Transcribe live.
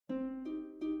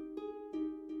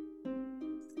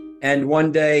And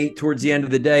one day, towards the end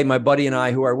of the day, my buddy and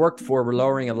I, who I worked for, were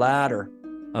lowering a ladder,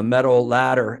 a metal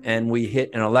ladder, and we hit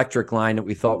an electric line that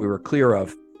we thought we were clear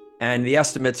of. And the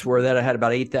estimates were that it had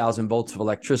about 8,000 volts of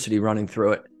electricity running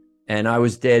through it. And I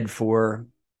was dead for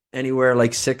anywhere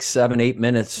like 6, 7, 8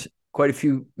 minutes, quite a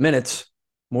few minutes,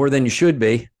 more than you should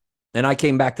be. And I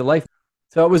came back to life.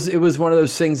 So it was one of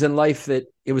those things in life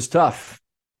that it was tough.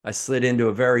 I slid into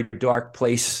a very dark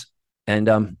place.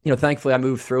 And, thankfully I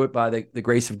moved through it by the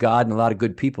grace of God and a lot of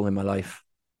good people in my life.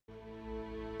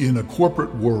 In a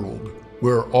corporate world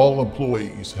where all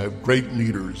employees have great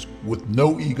leaders with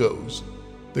no egos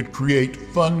that create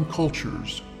fun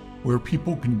cultures where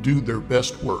people can do their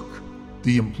best work,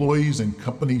 the employees and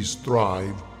companies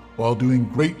thrive while doing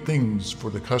great things for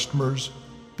the customers,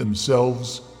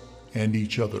 themselves, and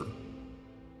each other.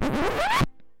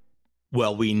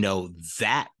 Well, we know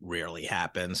that rarely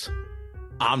happens.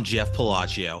 I'm Jeff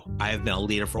Palacio. I have been a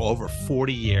leader for over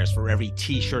 40 years for every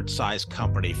t-shirt size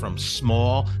company, from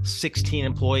small 16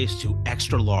 employees to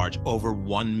extra large over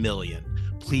 1 million.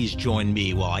 Please join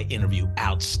me while I interview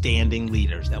outstanding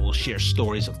leaders that will share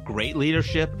stories of great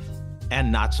leadership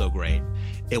and not so great.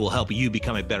 It will help you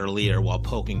become a better leader while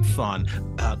poking fun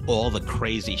at all the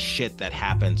crazy shit that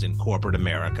happens in corporate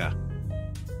America.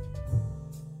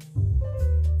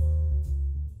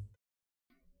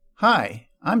 Hi,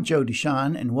 I'm Joe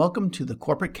Deshawn, and welcome to the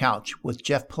Corporate Couch with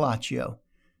Jeff Palacio.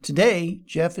 Today,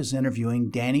 Jeff is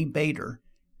interviewing Danny Bader.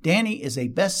 Danny is a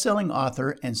best-selling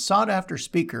author and sought-after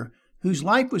speaker whose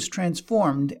life was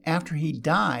transformed after he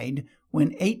died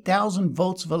when 8,000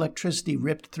 volts of electricity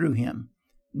ripped through him.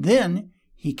 Then,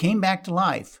 he came back to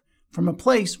life from a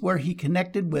place where he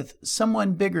connected with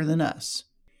someone bigger than us.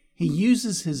 He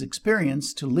uses his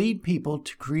experience to lead people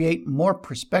to create more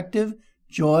perspective,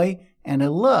 joy, and a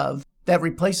love that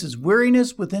replaces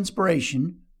weariness with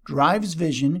inspiration, drives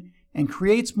vision, and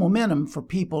creates momentum for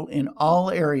people in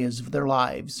all areas of their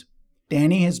lives.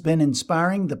 Danny has been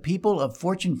inspiring the people of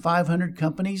Fortune 500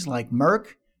 companies like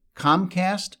Merck,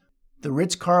 Comcast, the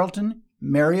Ritz-Carlton,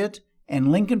 Marriott,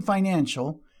 and Lincoln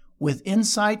Financial with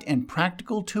insight and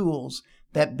practical tools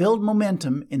that build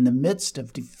momentum in the midst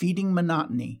of defeating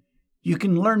monotony. You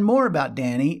can learn more about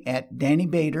Danny at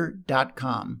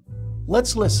dannybader.com.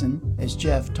 Let's listen as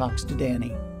Jeff talks to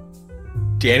Danny.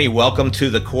 Danny, welcome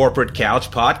to the Corporate Couch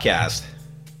podcast.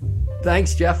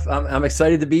 Thanks, Jeff. I'm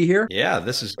excited to be here. Yeah,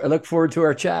 I look forward to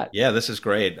our chat. Yeah, this is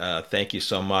great. Thank you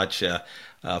so much.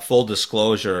 Full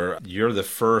disclosure, you're the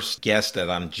first guest that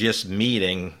I'm just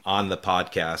meeting on the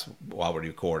podcast while we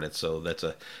record it. So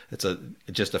it's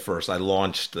just a first. I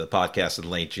launched the podcast in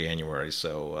late January.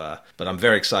 So, but I'm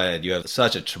very excited. You have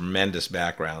such a tremendous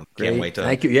background. Can't wait to.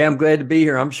 Thank you. Yeah, I'm glad to be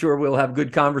here. I'm sure we'll have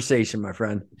good conversation, my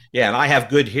friend. Yeah, and I have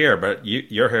good hair, but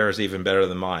your hair is even better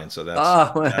than mine. So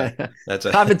that's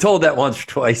I've been told that once or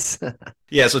twice.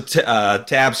 Yeah, so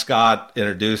Tab Scott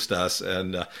introduced us,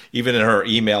 and even in her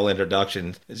email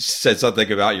introduction, said something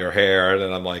about your hair, and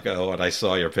then I'm like, oh, and I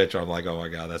saw your picture, I'm like, oh my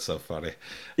God, that's so funny.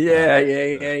 Yeah.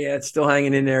 It's still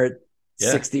hanging in there at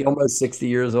 60, almost 60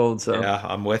 years old. So yeah,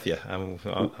 I'm with you.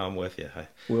 I'm with you.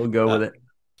 We'll go with it.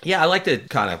 Yeah, I like to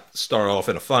kind of start off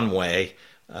in a fun way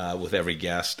with every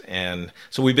guest. And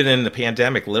so we've been in the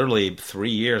pandemic literally 3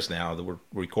 years now. We're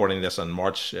recording this on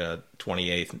March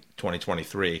 28th,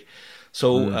 2023.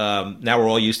 So now we're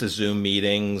all used to Zoom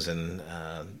meetings. And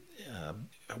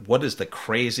what is the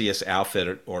craziest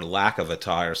outfit or lack of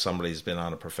attire somebody's been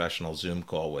on a professional Zoom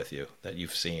call with you that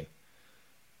you've seen?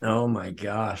 Oh my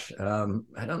gosh.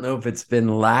 I don't know if it's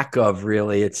been lack of,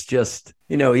 really. It's just,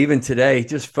 even today,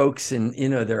 just folks in,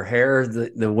 their hair,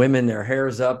 the women, their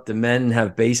hair's up, the men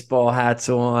have baseball hats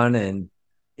on, and,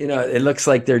 it looks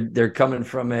like they're coming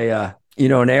from an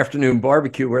afternoon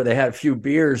barbecue where they had a few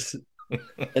beers.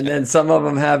 And then some of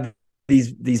them have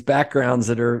these backgrounds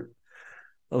that are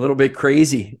a little bit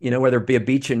crazy, whether it be a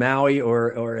beach in Maui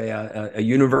or a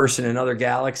universe in another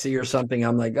galaxy or something.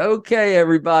 I'm like, okay,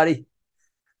 everybody.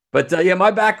 But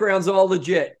my background's all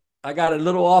legit. I got a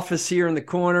little office here in the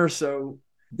corner, so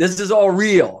this is all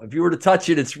real. If you were to touch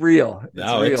it, it's real.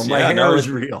 It's real. My hair is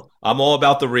real. I'm all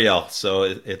about the real, so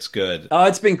it's good. Oh,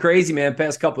 it's been crazy, man.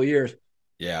 Past couple of years.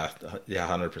 Yeah,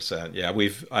 100%. Yeah,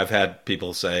 I've had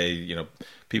people say,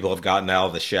 people have gotten out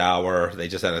of the shower, they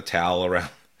just had a towel around.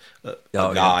 A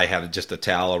guy had just a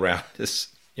towel around his,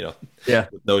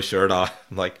 with no shirt on.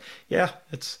 I'm like, yeah,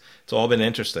 it's all been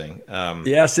interesting.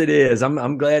 Yes, it is.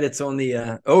 I'm glad it's on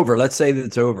the over. Let's say that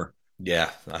it's over. Yeah,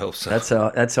 I hope so.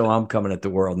 That's how I'm coming at the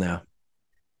world now.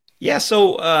 Yeah,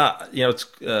 so it's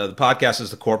the podcast is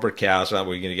the corporate cast. Not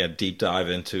we're going to get a deep dive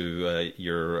into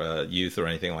your youth or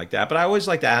anything like that. But I always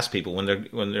like to ask people when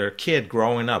they're a kid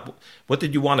growing up, what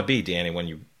did you want to be, Danny, when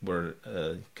you were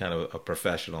kind of a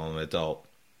professional and an adult?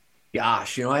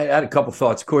 Gosh, I had a couple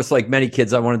thoughts. Of course, like many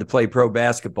kids, I wanted to play pro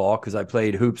basketball because I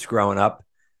played hoops growing up.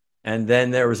 And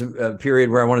then there was a period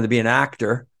where I wanted to be an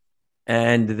actor.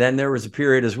 And then there was a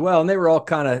period as well, and they were all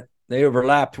they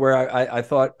overlapped, where I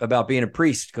thought about being a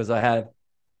priest because I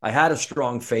had a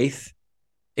strong faith.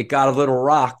 It got a little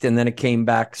rocked, and then it came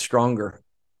back stronger.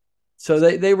 So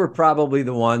they were probably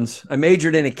the ones. I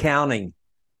majored in accounting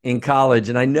in college,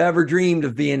 and I never dreamed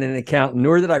of being an accountant,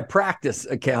 nor did I practice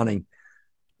accounting.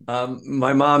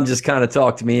 My mom just kind of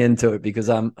talked me into it because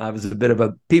I was a bit of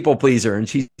a people pleaser, and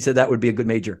she said that would be a good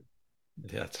major.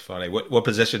 Yeah, it's funny. What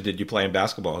position did you play in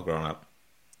basketball growing up?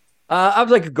 I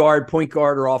was like a guard, point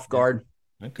guard, or off Yeah. guard.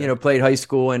 Okay. Played high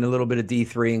school and a little bit of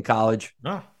D3 in college.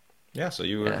 Oh, yeah. So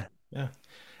you were, Yeah. yeah.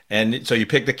 And so you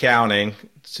picked accounting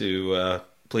to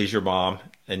please your mom,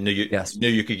 and Yes. knew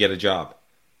you could get a job.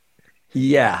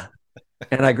 Yeah.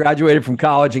 And I graduated from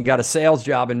college and got a sales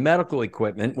job in medical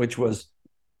equipment, which was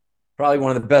probably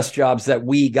one of the best jobs that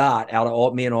we got out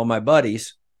of me and all my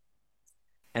buddies.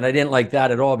 And I didn't like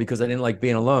that at all because I didn't like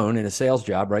being alone in a sales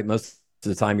job, right? Most of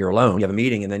the time you're alone. You have a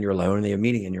meeting and then you're alone, and you have a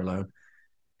meeting and you're alone.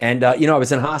 And, I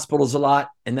was in hospitals a lot,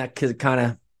 and that kind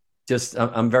of just,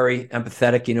 I'm very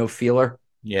empathetic, feeler.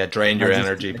 Yeah, drained your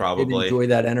energy I didn't probably. enjoy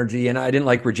that energy, and I didn't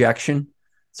like rejection.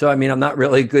 So, I mean, I'm not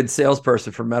really a good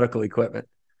salesperson for medical equipment.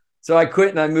 So I quit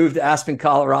and I moved to Aspen,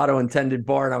 Colorado, and tended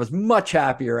bar, and I was much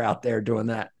happier out there doing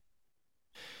that.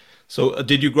 So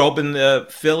did you grow up in the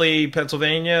Philly,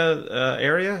 Pennsylvania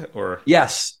area, or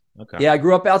Yes. okay? Yeah, I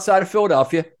grew up outside of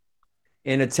Philadelphia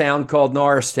in a town called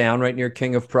Norristown, right near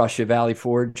King of Prussia, Valley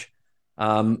Forge.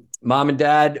 Mom and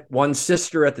dad, one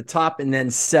sister at the top, and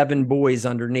then 7 boys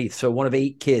underneath. So one of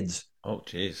 8 kids. Oh,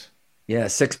 geez. Yeah,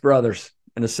 6 brothers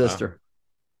and a Wow. sister.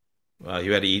 Well,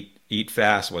 you had to eat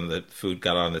fast when the food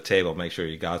got on the table. Make sure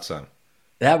you got some.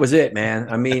 That was it, man.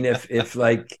 I mean, if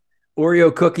like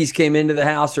Oreo cookies came into the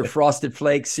house, or Frosted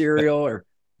Flakes cereal, or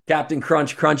Captain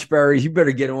Crunch Crunch Berries, you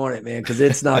better get on it, man, because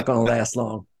it's not going to last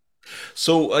long.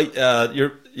 So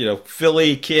you're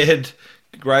Philly kid,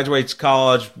 graduates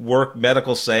college, work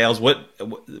medical sales. What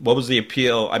was the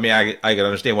appeal? I mean, I can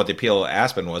understand what the appeal of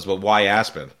Aspen was, but why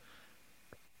Aspen?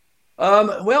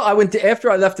 Well, after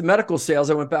I left the medical sales,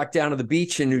 I went back down to the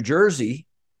beach in New Jersey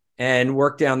and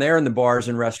worked down there in the bars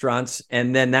and restaurants.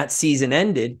 And then that season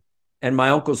ended, and my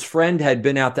uncle's friend had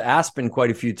been out to Aspen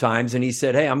quite a few times, and he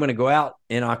said, "Hey, I'm going to go out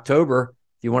in October.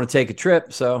 Do you want to take a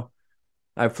trip?" So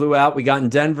I flew out. We got in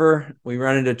Denver. We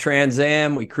rented a Trans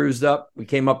Am. We cruised up. We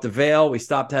came up to Vail. We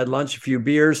stopped, had lunch, a few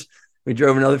beers. We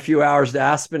drove another few hours to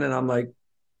Aspen, and I'm like,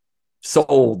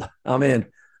 sold. I'm in.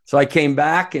 So I came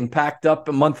back and packed up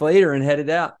a month later and headed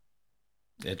out.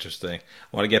 Interesting.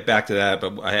 I want to get back to that,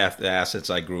 but I have to ask since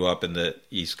I grew up in the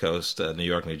East Coast, New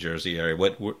York, New Jersey area.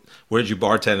 Where did you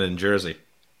bartend in Jersey?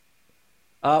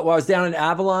 Well, I was down in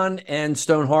Avalon and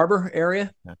Stone Harbor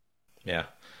area. Yeah,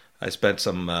 I spent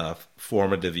some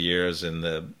formative years in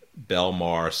the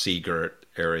Belmar, Seagirt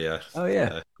area Oh,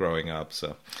 yeah. growing up.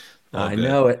 So all I good.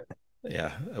 know it.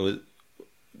 Yeah, it was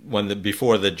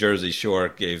before the Jersey Shore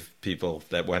gave people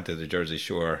that went to the Jersey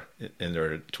Shore in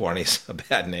their 20s a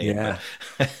bad name. Yeah.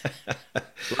 But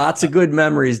Lots of good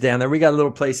memories down there. We got a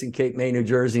little place in Cape May, New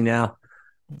Jersey now.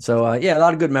 So, yeah, a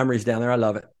lot of good memories down there. I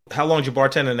love it. how long did you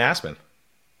bartend in Aspen?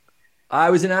 I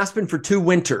was in Aspen for 2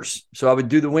 winters. So I would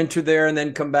do the winter there and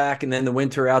then come back, and then the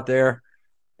winter out there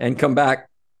and come back.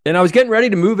 And I was getting ready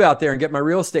to move out there and get my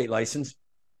real estate license.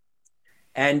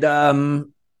 And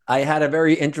I had a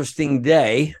very interesting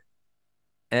day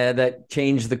that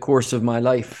changed the course of my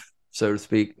life, so to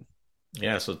speak.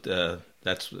 Yeah, so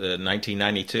that's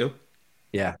 1992.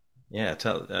 Yeah. Yeah,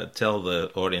 tell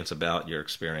the audience about your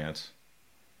experience.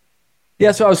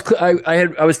 Yeah, so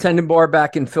I was tending bar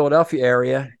back in Philadelphia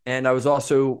area, and I was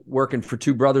also working for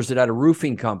 2 brothers that had a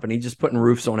roofing company, just putting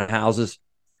roofs on houses.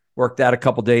 Worked that a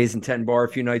couple days and 10 bar a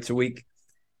few nights a week.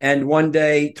 And one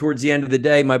day, towards the end of the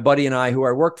day, my buddy and I, who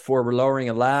I worked for, were lowering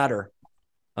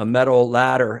a metal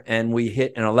ladder, and we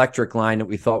hit an electric line that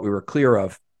we thought we were clear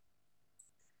of.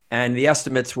 And the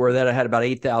estimates were that it had about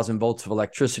 8,000 volts of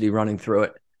electricity running through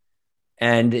it.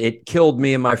 And it killed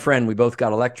me and my friend. We both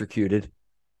got electrocuted.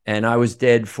 And I was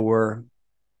dead for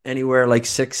anywhere like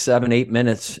 6, 7, 8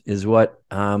 minutes is what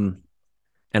an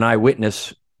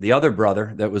eyewitness, the other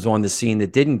brother that was on the scene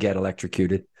that didn't get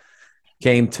electrocuted,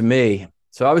 came to me.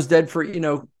 So I was dead for,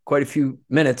 quite a few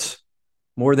minutes,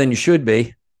 more than you should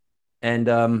be. And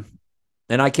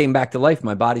And I came back to life.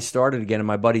 My body started again, and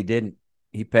my buddy didn't.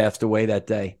 He passed away that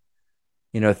day.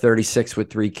 36 with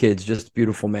 3 kids, just a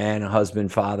beautiful man, a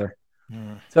husband, father.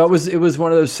 So it was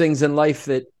one of those things in life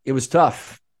that it was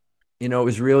tough. It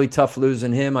was really tough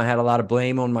losing him. I had a lot of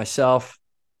blame on myself.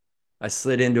 I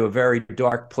slid into a very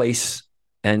dark place.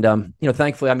 And,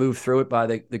 thankfully I moved through it by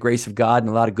the grace of God and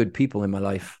a lot of good people in my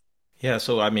life. Yeah,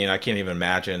 so I mean, I can't even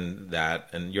imagine that.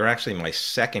 And you're actually my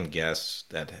second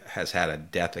guest that has had a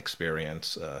death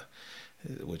experience,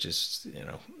 which is,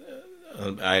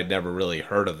 I had never really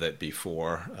heard of it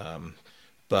before.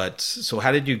 But so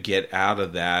how did you get out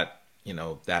of that,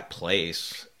 that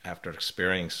place after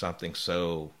experiencing something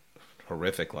so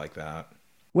horrific like that?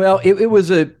 Well, it was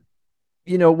it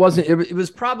was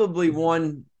probably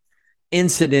one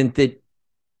incident that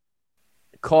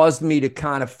caused me to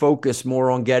kind of focus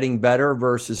more on getting better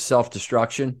versus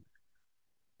self-destruction,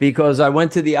 because I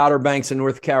went to the Outer Banks of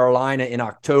North Carolina in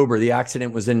October. The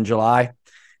accident was in July,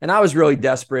 and I was really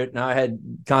desperate, and I had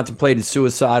contemplated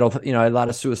suicidal, I had a lot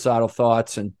of suicidal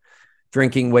thoughts and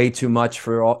drinking way too much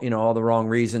for all the wrong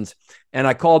reasons. And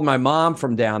I called my mom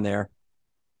from down there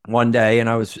one day, and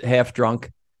I was half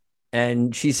drunk,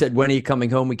 and she said, "When are you coming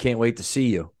home? We can't wait to see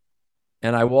you."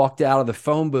 And I walked out of the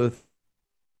phone booth,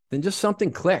 then just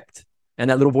something clicked. And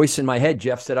that little voice in my head,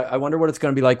 Jeff, said, I wonder what it's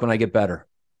going to be like when I get better.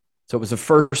 So it was the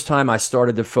first time I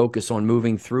started to focus on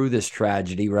moving through this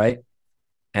tragedy, right?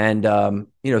 And,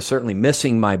 certainly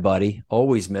missing my buddy,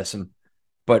 always miss him,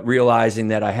 but realizing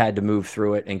that I had to move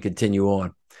through it and continue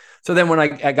on. So then when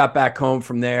I got back home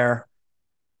from there,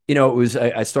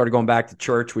 I started going back to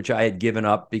church, which I had given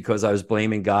up because I was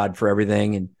blaming God for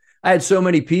everything. And I had so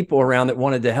many people around that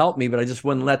wanted to help me, but I just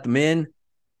wouldn't let them in.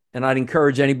 And I'd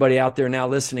encourage anybody out there now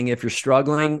listening, if you're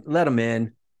struggling, let them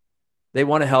in. They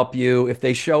want to help you. If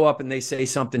they show up and they say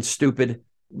something stupid,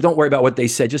 don't worry about what they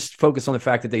said. Just focus on the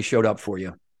fact that they showed up for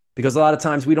you, because a lot of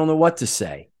times we don't know what to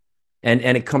say and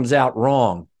it comes out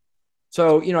wrong.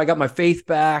 So, I got my faith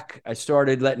back. I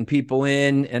started letting people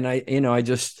in, and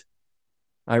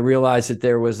I realized that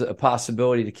there was a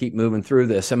possibility to keep moving through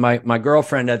this. And my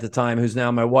girlfriend at the time, who's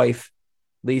now my wife,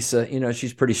 Lisa,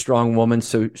 she's a pretty strong woman.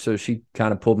 So she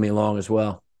kind of pulled me along as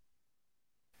well.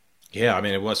 Yeah, I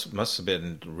mean, it must have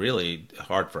been really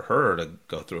hard for her to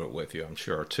go through it with you, I'm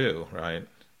sure too, right?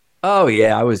 Oh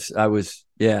yeah,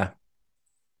 yeah.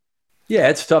 Yeah,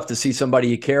 it's tough to see somebody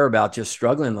you care about just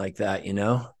struggling like that,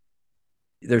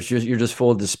 you're just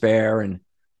full of despair, and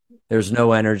there's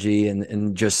no energy,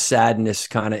 and just sadness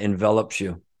kind of envelops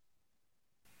you.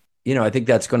 I think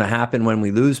that's going to happen when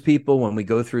we lose people, when we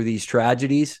go through these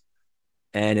tragedies,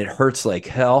 and it hurts like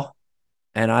hell.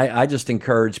 And I just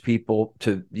encourage people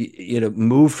to,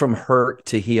 move from hurt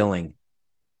to healing,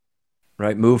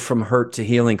 right? Move from hurt to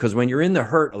healing. Because when you're in the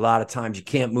hurt, a lot of times you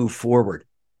can't move forward.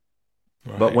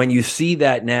 Right. But when you see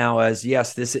that now as,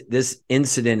 yes, this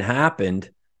incident happened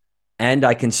and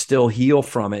I can still heal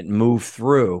from it and move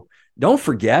through, don't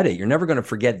forget it. You're never going to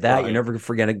forget that. Right. You're never going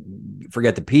to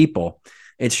forget the people.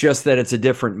 It's just that it's a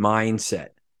different mindset,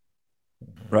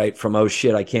 right? From, oh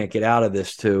shit, I can't get out of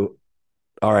this, to,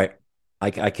 all right,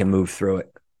 I can move through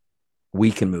it. We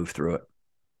can move through it.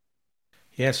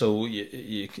 Yeah. So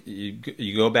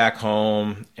you go back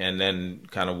home, and then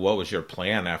kind of what was your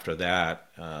plan after that?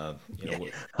 I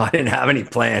didn't have any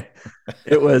plan.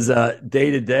 It was day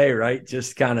to day, right?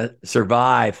 Just kind of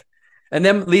survive. And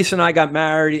then Lisa and I got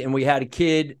married, and we had a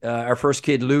kid, our first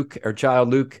kid, Luke, our child,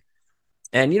 Luke.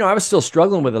 And, I was still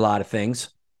struggling with a lot of things,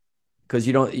 because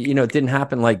it didn't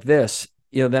happen like this.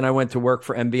 Then I went to work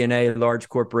for MBNA, a large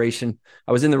corporation.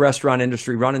 I was in the restaurant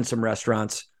industry, running some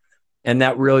restaurants, and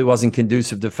that really wasn't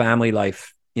conducive to family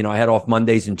life. I had off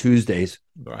Mondays and Tuesdays.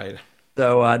 Right.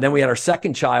 So then we had our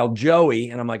second child, Joey,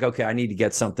 and I'm like, okay, I need to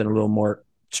get something a little more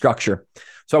structure.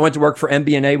 So I went to work for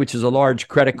MBNA, which is a large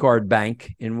credit card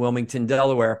bank in Wilmington,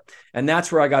 Delaware. And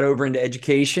that's where I got over into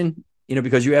education,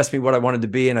 because you asked me what I wanted to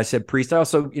be, and I said priest. I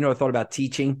also, I thought about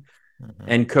teaching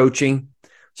and coaching.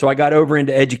 So I got over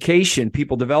into education,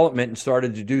 people development, and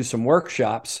started to do some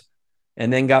workshops,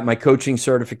 and then got my coaching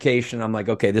certification. I'm like,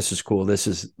 okay, this is cool. This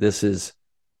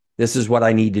is what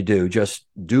I need to do. Just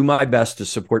do my best to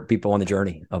support people on the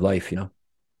journey of life,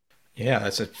 Yeah,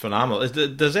 that's a phenomenal.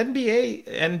 Does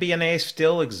NBNA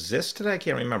still exist today? I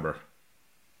can't remember.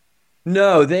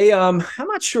 No, they I'm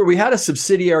not sure. We had a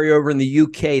subsidiary over in the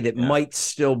UK that might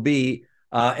still be.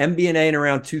 MBNA in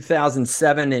around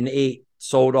 2007 and 8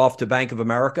 sold off to Bank of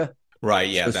America. Right,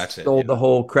 yeah, so that's it. Sold the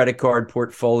whole credit card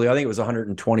portfolio. I think it was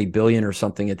 120 billion or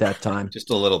something at that time. Just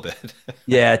a little bit.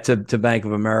 Yeah, to Bank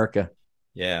of America.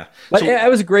 Yeah. But So it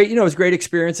was a great, it was a great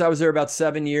experience. I was there about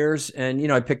 7 years,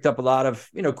 and I picked up a lot of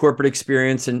corporate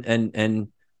experience and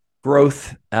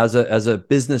growth as a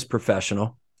business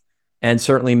professional, and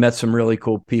certainly met some really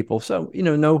cool people. So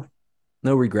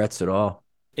no regrets at all.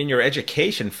 in your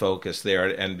education focus there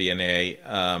at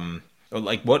NBNA,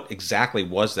 like what exactly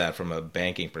was that from a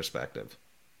banking perspective?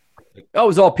 Oh, it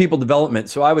was all people development.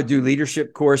 So I would do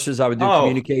leadership courses. I would do Oh,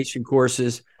 communication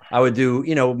courses. I would do,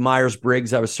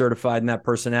 Myers-Briggs. I was certified in that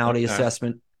personality okay.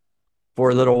 assessment for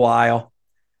a little while.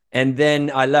 And then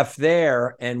I left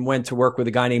there and went to work with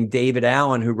a guy named David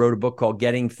Allen, who wrote a book called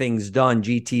Getting Things Done,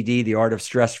 GTD, The Art of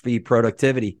Stress-Free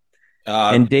Productivity.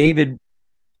 Uh, And David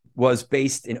was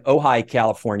based in Ojai,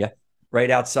 California, right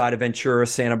outside of Ventura,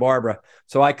 Santa Barbara.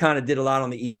 So I kind of did a lot on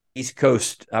the East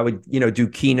Coast. I would, do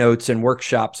keynotes and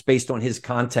workshops based on his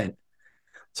content.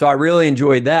 So I really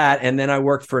enjoyed that. And then I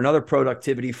worked for another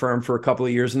productivity firm for a couple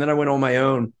of years. And then I went on my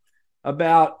own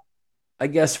about, I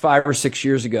guess, 5 or 6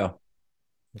 years ago.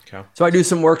 okay. So I do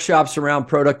some workshops around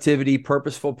productivity,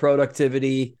 purposeful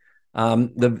productivity,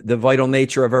 the vital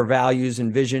nature of our values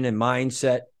and vision and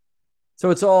mindset. So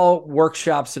it's all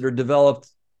workshops that are developed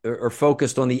or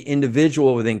focused on the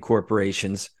individual within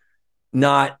corporations,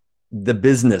 not the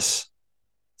business.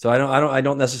 So I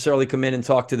don't necessarily come in and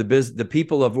talk to the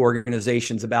people of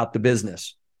organizations about the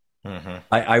business. Mm-hmm.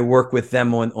 I work with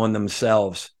them on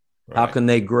themselves. How Right. can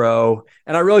they grow?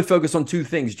 And I really focus on two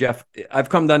things, Jeff. I've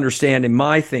come to understand in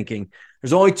my thinking,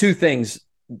 there's only two things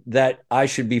that I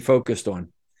should be focused on: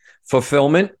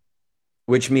 fulfillment,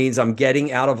 which means I'm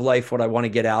getting out of life what I want to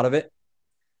get out of it.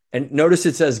 And notice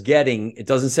it says getting, it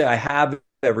doesn't say I have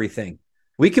everything.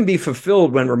 We can be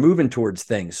fulfilled when we're moving towards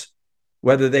things,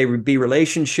 whether they be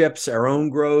relationships, our own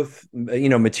growth,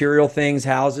 material things,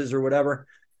 houses or whatever.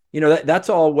 That's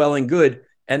all well and good.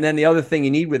 And then the other thing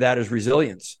you need with that is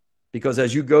resilience, because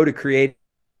as you go to create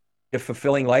a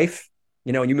fulfilling life,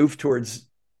 and you move towards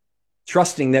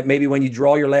trusting that maybe when you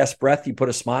draw your last breath, you put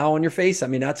a smile on your face. I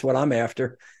mean, that's what I'm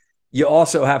after. You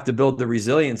also have to build the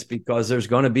resilience, because there's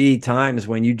going to be times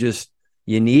when you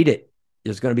need it.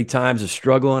 There's going to be times of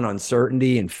struggle and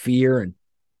uncertainty and fear, and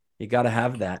you got to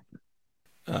have that.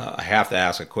 I have to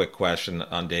ask a quick question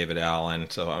on David Allen.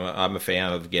 So I'm a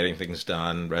fan of Getting Things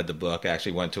Done. Read the book.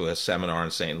 Actually went to a seminar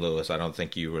in St. Louis. I don't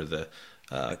think you were the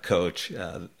coach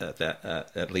at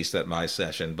that, at least at my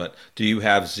session. But do you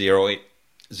have zero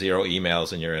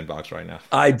emails in your inbox right now?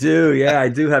 I do. Yeah, I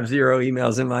do have zero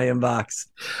emails in my inbox.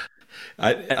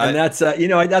 And I that's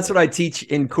that's what I teach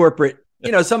in corporate.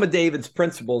 Some of David's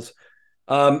principles.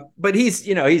 But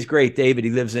he's great, David. He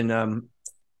lives in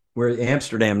we're in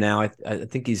Amsterdam now. I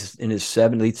think he's in his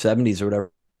late 70s or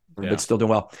whatever, yeah. but still doing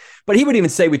well. But he would even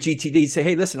say with GTD, he'd say,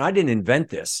 "Hey, listen, I didn't invent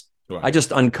this. Right. I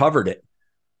just uncovered it,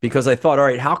 because I thought, all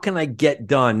right, how can I get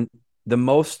done the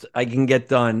most I can get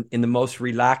done in the most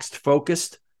relaxed,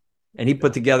 focused?" And he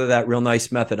put together that real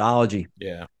nice methodology.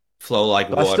 Yeah. Flow like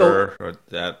So water, or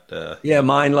that.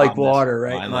 mind like calmness. water,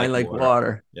 right? Mind like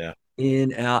water. Yeah.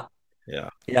 In, out. Yeah.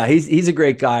 Yeah, he's a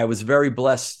great guy. I was very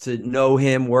blessed to know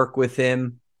him, work with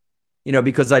him,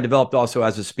 because I developed also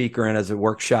as a speaker and as a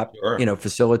workshop, Sure.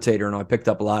 Facilitator, and I picked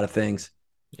up a lot of things.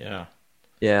 Yeah.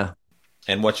 Yeah.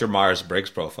 And what's your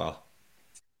Myers-Briggs profile?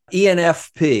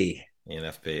 ENFP.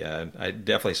 ENFP. I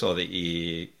definitely saw the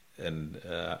E, and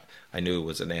I knew it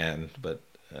was an N, but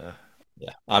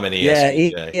yeah, I'm an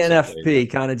ESTJ. Yeah, ENFP,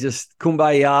 kind of just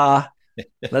kumbaya.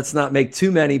 Let's not make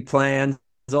too many plans.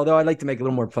 Although I'd like to make a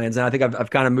little more plans, and I think I've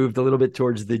kind of moved a little bit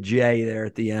towards the J there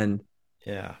at the end.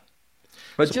 Yeah.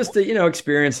 But So, just to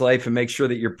experience life and make sure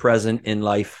that you're present in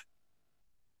life,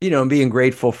 and being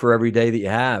grateful for every day that you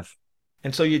have.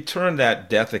 and so you turned that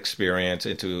death experience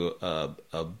into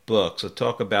a book. So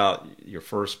talk about your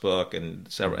first book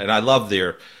and several. And I love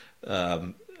their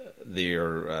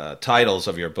titles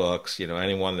of your books.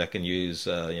 Anyone that can use.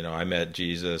 I met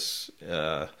Jesus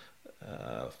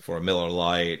for a Miller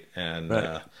Lite, and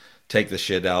Right. take the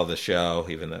shit out of the show.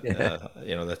 Even Yeah.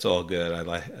 that's all good. I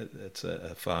like it's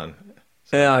fun.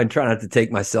 Yeah, I try not to take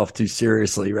myself too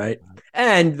seriously, right?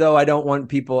 And though I don't want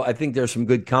people, I think there's some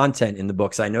good content in the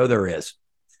books. I know there is,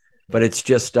 but it's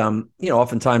just,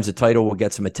 oftentimes the title will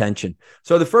get some attention.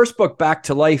 So the first book, Back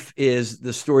to Life, is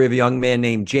the story of a young man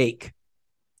named Jake.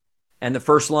 And the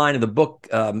first line of the book,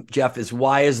 Jeff, is,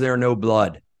 "Why is there no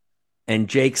blood?" And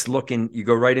Jake's looking, you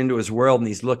go right into his world, and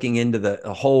he's looking into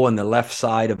a hole in the left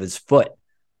side of his foot.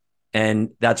 And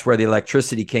that's where the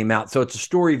electricity came out. So it's a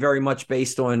story very much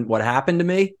based on what happened to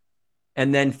me,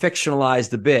 and then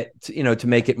fictionalized a bit, to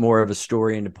make it more of a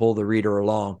story and to pull the reader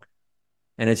along.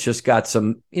 And it's just got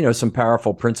some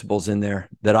powerful principles in there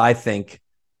that I think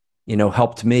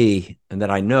helped me, and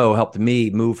that I know helped me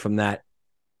move from that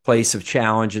place of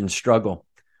challenge and struggle.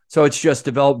 So it's just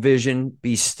develop vision,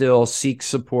 be still, seek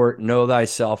support, know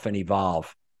thyself, and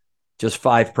evolve. Just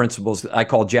 5 principles I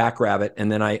call Jackrabbit,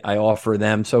 and then I offer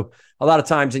them. So a lot of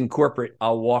times in corporate,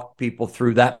 I'll walk people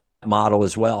through that model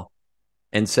as well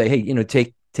and say, hey,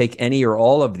 take any or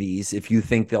all of these if you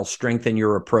think they'll strengthen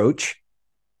your approach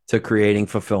to creating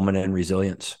fulfillment and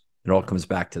resilience. It all comes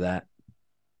back to that.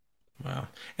 Wow.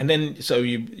 And then, so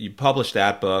you published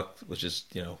that book, which is,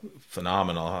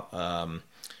 phenomenal.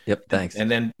 Yep. Thanks.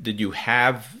 And then did you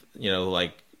have,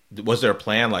 like, was there a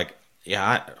plan? Like,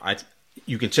 yeah,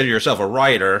 you consider yourself a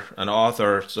writer, an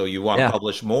author, so you want to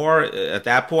publish more at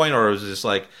that point? Or was it just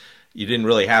like, you didn't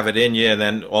really have it in you, and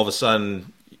then all of a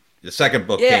sudden the second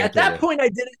book came at that point I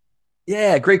did it.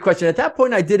 Yeah. Great question. At that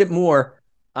point I did it more.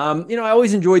 I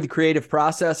always enjoyed the creative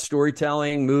process,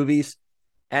 storytelling, movies.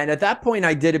 And at that point,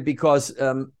 I did it because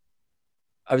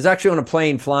I was actually on a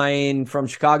plane flying from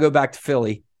Chicago back to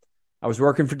Philly. I was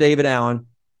working for David Allen,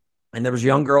 and there was a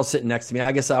young girl sitting next to me.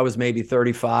 I guess I was maybe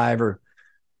 35 or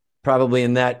probably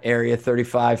in that area,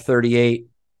 35, 38.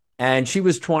 And she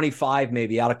was 25,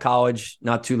 maybe out of college,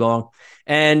 not too long.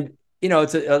 And,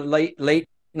 it's a late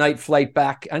night flight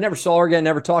back. I never saw her again,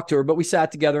 never talked to her, but we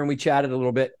sat together and we chatted a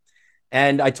little bit.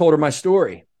 And I told her my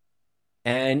story.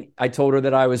 And I told her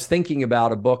that I was thinking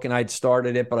about a book and I'd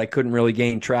started it, but I couldn't really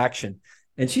gain traction.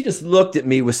 And she just looked at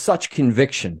me with such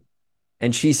conviction.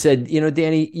 And she said,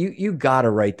 Danny, you got to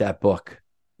write that book.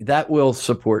 That will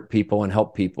support people and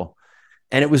help people.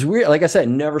 And it was weird. Like I said,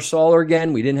 never saw her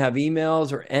again. We didn't have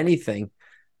emails or anything.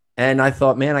 And I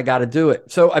thought, man, I got to do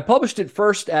it. So I published it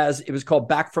first it was called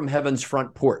Back from Heaven's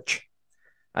Front Porch.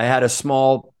 I had a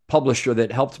small publisher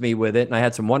that helped me with it, and I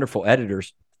had some wonderful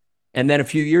editors. And then a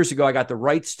few years ago, I got the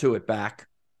rights to it back,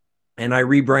 and I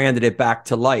rebranded it Back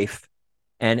to Life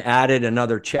and added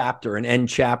another chapter, an end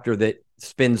chapter that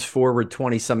spins forward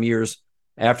 20 some years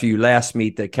after you last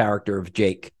meet the character of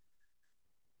Jake.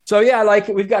 So yeah, I like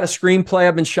it. We've got a screenplay.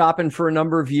 I've been shopping for a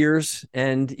number of years,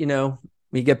 and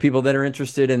we get people that are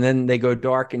interested, and then they go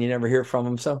dark and you never hear from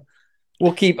them. So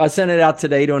I sent it out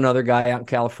today to another guy out in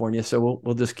California. So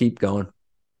we'll just keep going.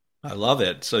 I love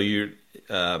it. So you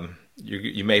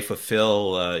may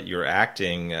fulfill your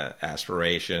acting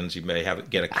aspirations. You may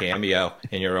get a cameo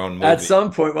in your own movie at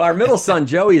some point. Well, our middle son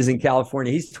Joey is in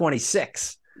California. He's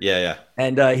 26. Yeah.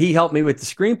 And he helped me with the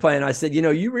screenplay. And I said,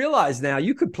 you realize now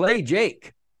you could play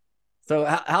Jake. So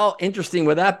how interesting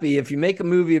would that be if you make a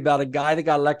movie about a guy that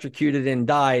got electrocuted and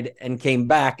died and came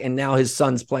back, and now his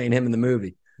son's playing him in the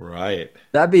movie? Right.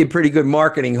 That'd be a pretty good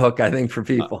marketing hook, I think, for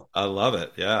people. I love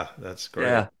it. Yeah, that's great.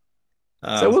 Yeah.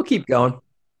 So we'll keep going.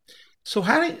 So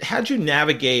how'd you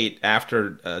navigate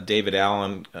after David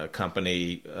Allen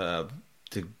Company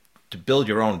to build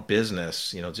your own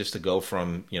business? Just to go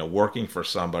from working for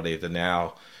somebody to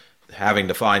now having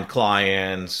to find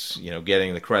clients,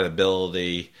 getting the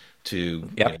credibility to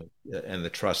and the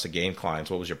trust to gain clients.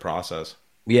 What was your process?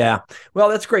 Yeah, well,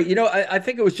 that's great. I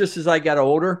think it was just as I got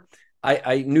older,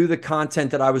 I knew the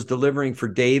content that I was delivering for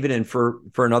David and for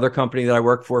another company that I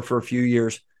worked for a few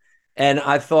years. And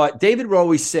I thought David would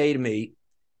always say to me,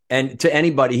 and to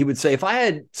anybody, he would say, if I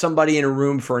had somebody in a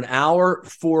room for an hour,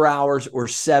 4 hours, or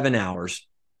 7 hours,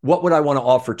 what would I want to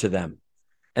offer to them?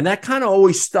 And that kind of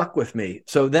always stuck with me.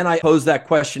 So then I posed that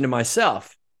question to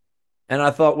myself. And I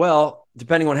thought, well,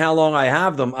 depending on how long I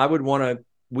have them, I would want to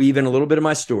weave in a little bit of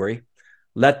my story,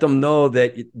 let them know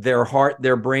that their heart,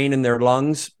 their brain, and their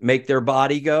lungs make their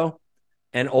body go.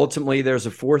 And ultimately, there's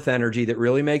a fourth energy that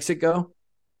really makes it go.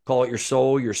 Call it your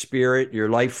soul, your spirit, your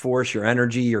life force, your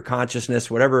energy, your consciousness,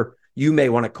 whatever you may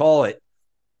want to call it.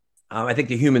 I think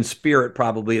the human spirit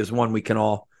probably is one we can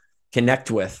all connect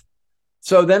with.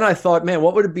 So then I thought, man,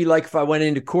 what would it be like if I went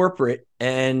into corporate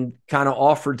and kind of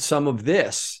offered some of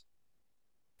this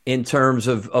in terms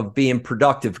of being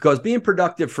productive? Because being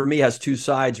productive for me has two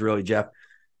sides, really, Jeff.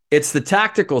 It's the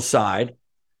tactical side.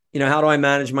 How do I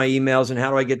manage my emails and how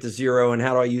do I get to zero and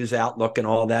how do I use Outlook and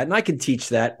all that? And I can teach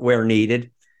that where needed.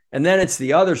 And then it's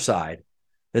the other side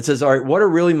that says, all right, what are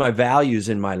really my values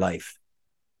in my life?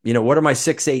 What are my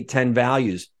 6, 8, 10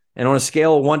 values? And on a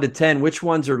scale of 1 to 10, which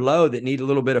ones are low that need a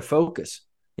little bit of focus?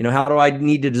 How do I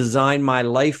need to design my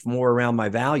life more around my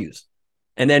values?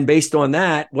 And then based on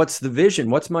that, what's the vision?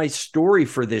 What's my story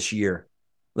for this year?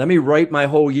 Let me write my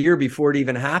whole year before it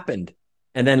even happened.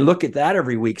 And then look at that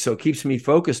every week. So it keeps me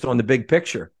focused on the big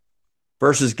picture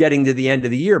versus getting to the end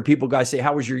of the year. People guys say,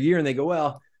 how was your year? And they go,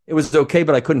 well, it was okay,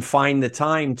 but I couldn't find the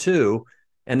time to.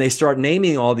 And they start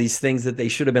naming all these things that they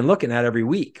should have been looking at every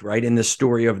week, right, in the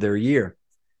story of their year.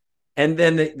 And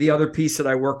then the other piece that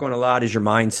I work on a lot is your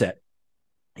mindset.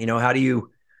 How do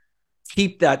you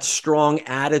keep that strong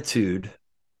attitude,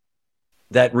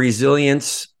 that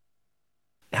resilience?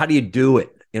 How do you do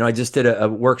it? I just did a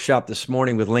workshop this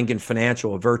morning with Lincoln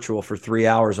Financial, a virtual for 3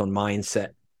 hours on mindset.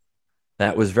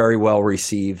 That was very well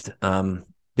received,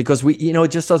 because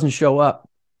it just doesn't show up.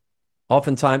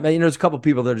 Oftentimes, there's a couple of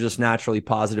people that are just naturally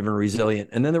positive and resilient.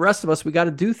 And then the rest of us, we got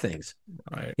to do things.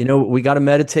 Right. We got to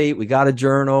meditate. We got to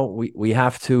journal. We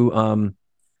have to,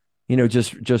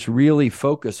 just really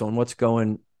focus on what's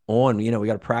going on. We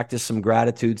got to practice some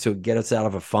gratitude to get us out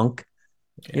of a funk.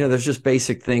 Yeah. There's just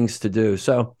basic things to do.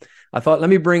 So I thought, let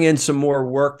me bring in some more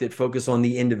work that focus on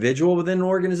the individual within an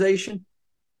organization.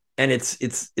 And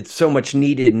it's so much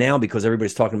needed now because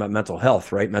everybody's talking about mental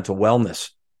health, right? Mental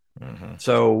wellness. Mm-hmm.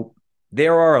 So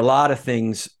there are a lot of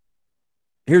things.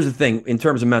 Here's the thing in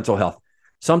terms of mental health.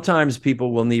 Sometimes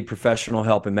people will need professional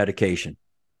help and medication.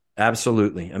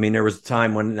 Absolutely. I mean, there was a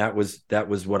time when that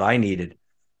was what I needed.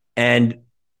 And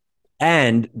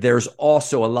there's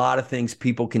also a lot of things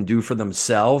people can do for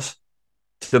themselves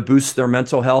to boost their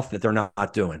mental health that they're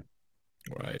not doing.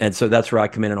 Right. And so that's where I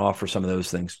come in and offer some of those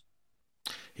things.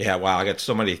 Yeah, wow, I got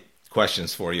so many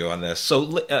questions for you on this.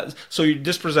 So you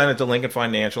just presented to Lincoln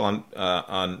Financial on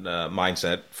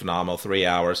mindset, phenomenal, 3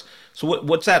 hours. So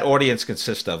what's that audience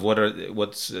consist of?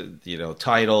 What's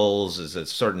titles? Is it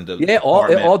certain? Yeah,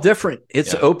 all different.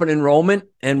 It's Yeah. open enrollment,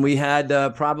 and we had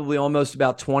probably almost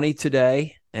about 20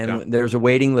 today, and Okay. there's a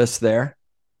waiting list there.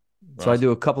 So I Awesome.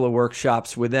 do a couple of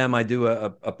workshops with them. I do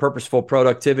a purposeful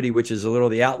productivity, which is a little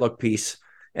the outlook piece,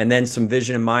 and then some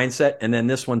vision and mindset. And then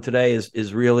this one today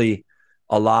is really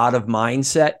a lot of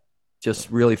mindset, just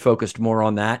really focused more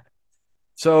on that.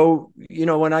 So,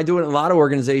 when I do it in a lot of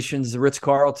organizations, the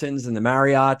Ritz-Carltons and the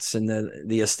Marriotts and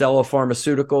the Estella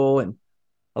Pharmaceutical and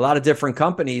a lot of different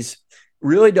companies,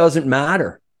 really doesn't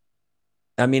matter.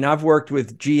 I mean, I've worked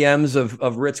with GMs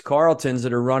of Ritz-Carltons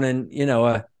that are running,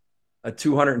 a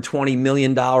 $220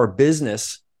 million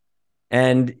business.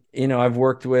 And, I've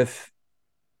worked with,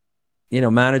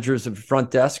 managers of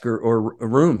front desk or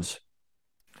rooms.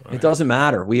 Right. It doesn't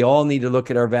matter. We all need to look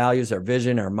at our values, our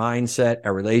vision, our mindset,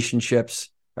 our relationships,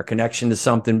 our connection to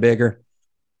something bigger.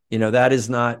 That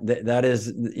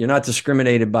is you're not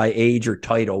discriminated by age or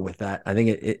title with that. I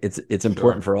think it's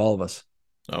important for all of us.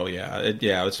 Oh yeah,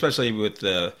 yeah, especially with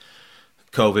the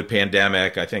COVID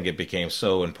pandemic, I think it became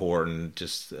so important,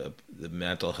 just the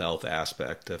mental health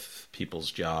aspect of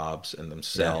people's jobs and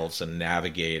themselves and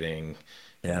navigating,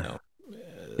 you Yeah. know,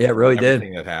 Yeah, it really did.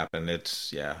 everything that happened.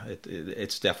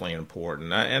 It's definitely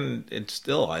important, and it's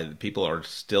still people are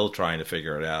still trying to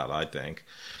figure it out. I think,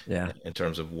 Yeah. in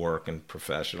terms of work and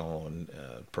professional and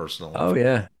personal. Oh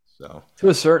yeah. So To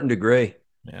a certain degree.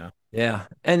 yeah, Yeah.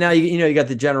 And now you got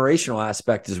the generational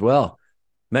aspect as well.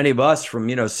 Many of us from,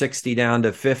 60 down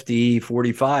to 50,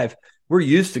 45, we're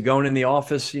used to going in the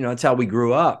office. That's how we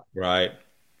grew up. right,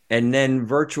 And then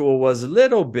virtual was a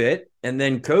little bit. And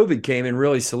then COVID came and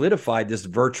really solidified this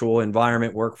virtual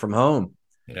environment, work from home.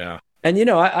 yeah, And,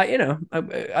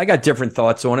 I got different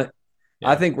thoughts on it.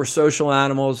 I yeah. think we're social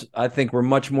animals. I think we're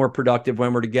much more productive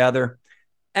when we're together.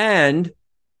 And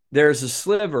there's a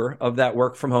sliver of that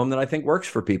work from home that I think works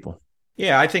for people.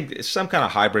 Yeah, I think it's some kind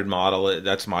of hybrid model.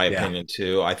 That's my Yeah. opinion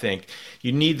too. I think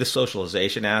you need the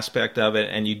socialization aspect of it,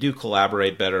 and you do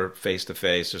collaborate better face to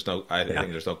face. I Yeah.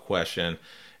 think there's no question,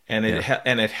 and Yeah.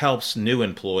 it helps new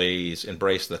employees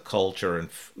embrace the culture and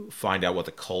find out what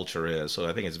the culture is. So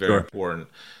I think it's very Sure. important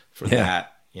for Yeah.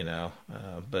 that.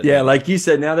 But Yeah, like you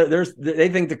said, now that they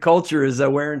think the culture is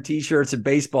wearing T-shirts and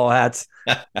baseball hats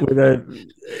with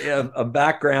a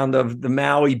background of the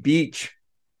Maui beach.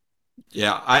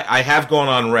 yeah, I have gone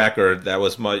on record. That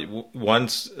was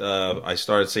once I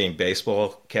started seeing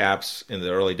baseball caps in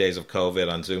the early days of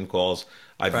COVID on Zoom calls.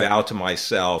 I Right. vowed to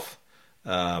myself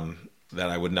that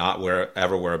I would not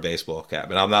ever wear a baseball cap.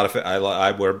 And I'm not a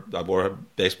I wore a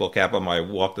baseball cap on my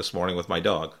walk this morning with my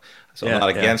dog. So I'm Yeah,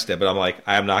 not yeah. against it, but I'm like,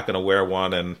 I am not going to wear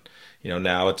one. And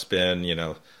now it's been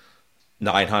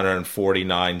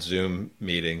 949 Zoom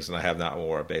meetings, and I have not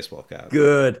worn a baseball cap.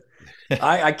 Good.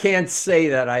 I can't say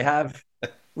that I have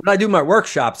when I do my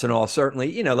workshops and all,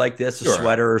 certainly, like this, a Sure.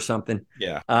 sweater or something.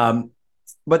 Yeah.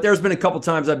 But there's been a couple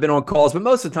times I've been on calls, but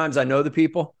most of the times I know the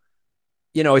people.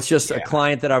 It's just a Yeah.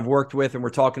 client that I've worked with, and we're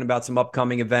talking about some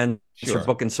upcoming events or Sure.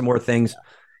 booking some more things.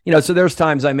 So there's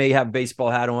times I may have a baseball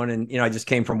hat on, and I just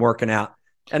came from working out,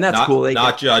 and that's Not cool.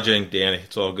 not judging, Danny.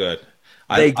 It's all good.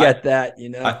 They I, get that.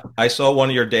 I saw one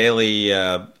of your daily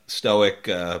stoic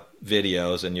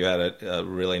videos, and you had a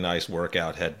really nice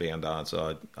workout headband on.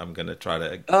 So I'm going to try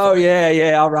to. Oh yeah,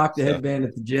 yeah. I'll rock the So, headband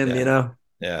at the gym. yeah.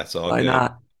 Yeah, it's all Why good.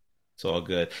 not? It's all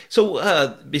good.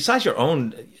 So, besides your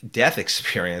own death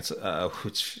experience,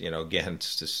 which, again,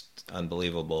 it's just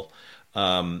unbelievable,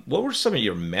 what were some of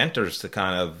your mentors to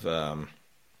kind of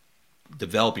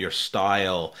develop your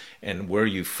style, and where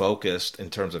you focused in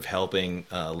terms of helping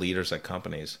leaders at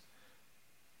companies?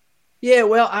 Yeah,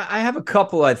 well, I have a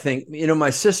couple, I think.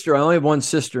 My sister, I only have one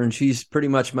sister, and she's pretty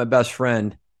much my best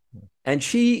friend. And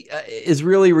she is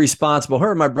really responsible.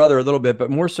 Her and my brother a little bit, but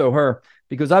more so her,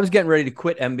 because I was getting ready to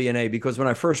quit MBNA because when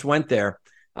I first went there,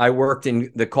 I worked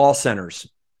in the call centers.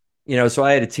 So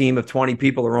I had a team of 20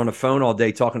 people that were on the phone all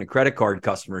day talking to credit card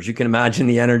customers. You can imagine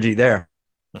the energy there.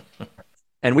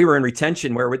 And we were in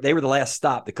retention where they were the last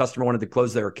stop. The customer wanted to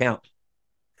close their account.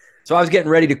 So I was getting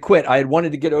ready to quit. I had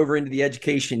wanted to get over into the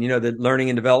education, the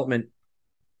learning and development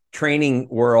training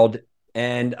world.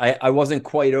 And I wasn't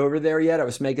quite over there yet. I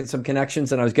was making some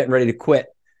connections and I was getting ready to quit.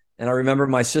 And I remember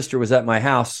my sister was at my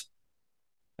house.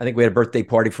 I think we had a birthday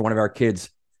party for one of our kids.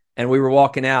 And we were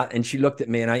walking out and she looked at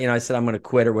me and I said, I'm going to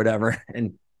quit or whatever.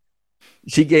 And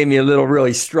she gave me a little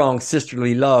really strong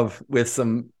sisterly love with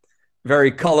some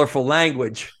very colorful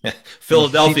language. And she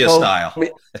Philadelphia told style. me,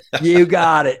 you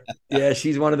got it. Yeah,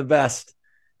 she's one of the best.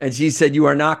 And she said, you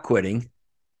are not quitting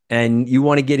and you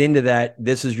want to get into that.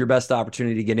 This is your best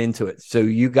opportunity to get into it. So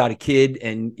you got a kid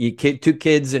and two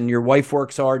kids and your wife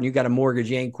works hard and you got a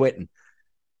mortgage. You ain't quitting.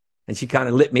 And she kind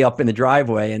of lit me up in the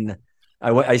driveway and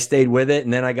I stayed with it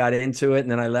and then I got into it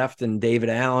and then I left and David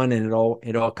Allen and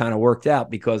it all kind of worked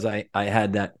out because I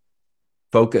had that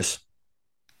focus.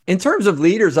 In terms of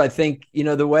leaders, I think,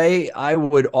 the way I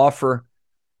would offer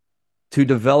to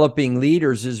developing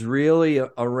leaders is really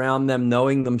around them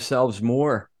knowing themselves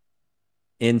more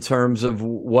in terms of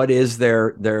what is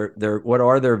what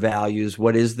are their values,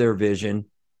 what is their vision,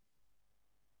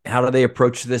 how do they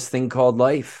approach this thing called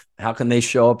life? How can they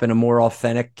show up in a more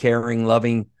authentic, caring,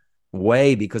 loving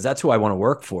way? Because that's who I want to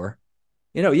work for.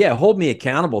 Yeah, hold me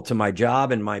accountable to my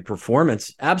job and my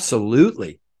performance.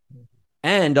 Absolutely.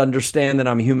 And understand that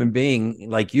I'm a human being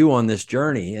like you on this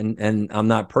journey and I'm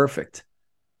not perfect.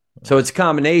 So it's a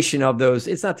combination of those.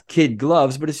 It's not the kid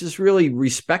gloves, but it's just really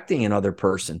respecting another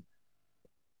person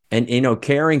and,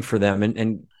 caring for them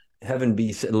and heaven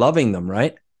be loving them.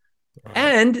 Right.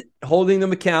 And holding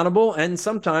them accountable. And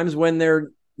sometimes when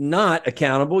they're not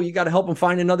accountable, you got to help them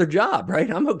find another job. Right.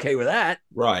 I'm okay with that.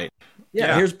 Right.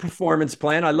 Yeah. Here's a performance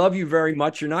plan. I love you very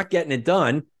much. You're not getting it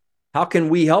done. How can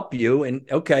we help you? And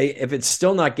okay, if it's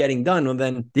still not getting done, well,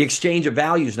 then the exchange of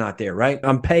value is not there, right?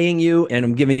 I'm paying you and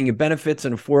I'm giving you benefits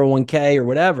and a 401k or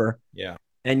whatever. Yeah.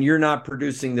 And you're not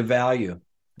producing the value.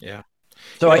 Yeah.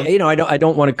 So I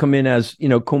don't want to come in as,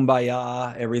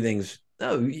 kumbaya, everything's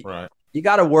no, Right. You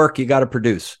got to work, you got to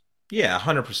produce. Yeah,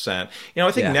 100%.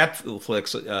 I think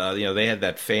Netflix, they had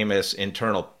that famous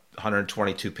internal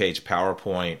 122-page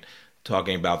PowerPoint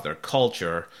talking about their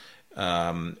culture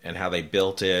and how they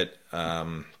built it.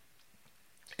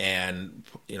 And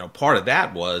part of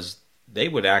that was they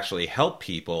would actually help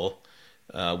people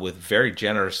with very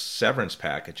generous severance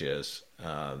packages.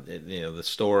 The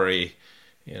story,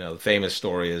 the famous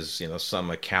story is, some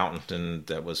accountant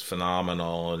that was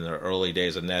phenomenal in the early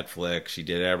days of Netflix. She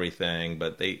did everything,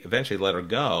 but they eventually let her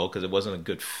go because it wasn't a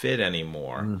good fit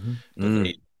anymore.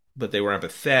 Mm-hmm. But they were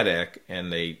empathetic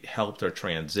and they helped her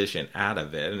transition out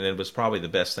of it. And it was probably the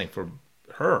best thing for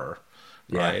her,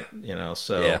 right?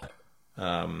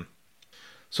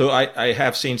 So I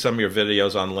have seen some of your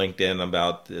videos on LinkedIn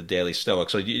about the Daily Stoic.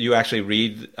 So you actually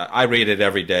read, I read it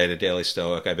every day, the Daily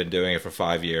Stoic. I've been doing it for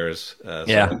 5 years.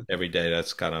 So every day,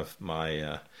 that's kind of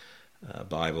my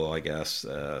Bible, I guess.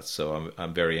 So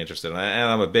I'm very interested. And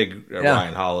I'm a big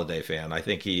Ryan Holiday fan. I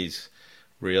think he's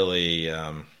really,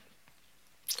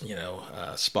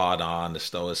 spot on the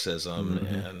Stoicism,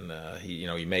 and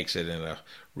he makes it in a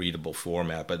readable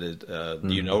format. But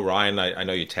do you know Ryan? I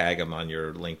know you tag him on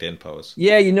your LinkedIn posts.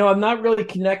 Yeah, I'm not really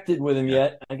connected with him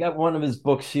yet. I got one of his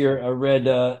books here. I read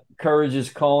Courage is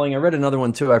Calling. I read another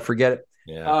one too. I forget it.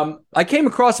 Yeah. I came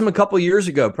across him a couple of years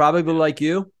ago, probably like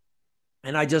you,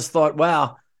 and I just thought,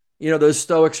 wow, those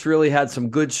Stoics really had some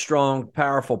good, strong,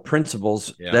 powerful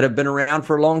principles that have been around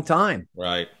for a long time.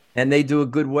 Right. And they do a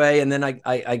good way. And then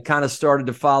I kind of started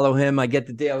to follow him. I get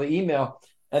the daily email.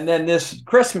 And then this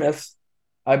Christmas,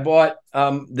 I bought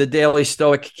the Daily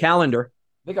Stoic calendar.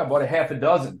 I think I bought a half a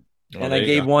dozen. And I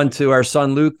gave one to our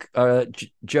son, Luke,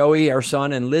 Joey, our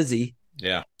son, and Lizzie.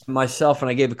 Yeah. Myself, and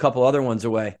I gave a couple other ones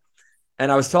away. And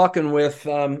I was talking with,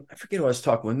 I forget who I was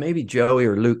talking with, maybe Joey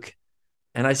or Luke.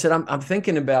 And I said, I'm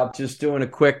thinking about just doing a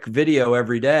quick video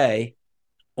every day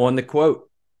on the quote.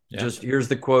 Yeah. Just here's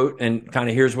the quote and kind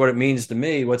of here's what it means to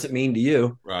me. What's it mean to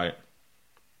you? Right.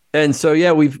 And so,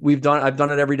 yeah, I've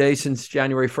done it every day since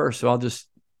January 1st. So I'll just,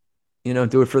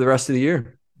 do it for the rest of the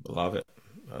year. Love it.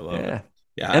 I love it. Yeah.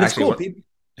 Yeah, And it's actually, cool.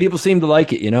 People seem to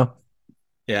like it.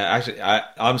 yeah, actually,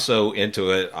 I'm so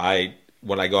into it.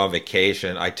 When I go on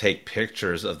vacation, I take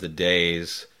pictures of the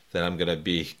days that I'm going to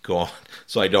be gone,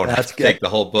 so I don't have That's to good. take the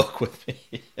whole book with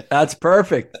me. That's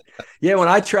perfect. Yeah. When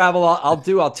I travel,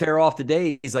 I'll tear off the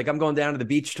days. Like I'm going down to the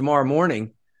beach tomorrow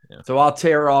morning. Yeah. So I'll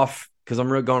tear off because I'm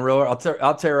going real.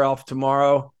 I'll tear off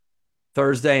tomorrow,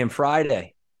 Thursday, and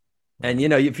Friday. And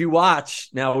if you watch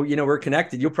now, we're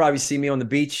connected. You'll probably see me on the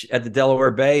beach at the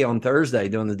Delaware Bay on Thursday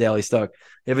doing the Daily Stoic.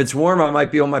 If it's warm, I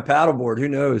might be on my paddleboard. Who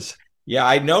knows? Yeah,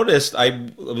 I noticed. I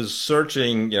was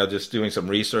searching, just doing some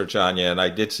research on you, and I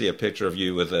did see a picture of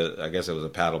you with I guess it was a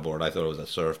paddleboard. I thought it was a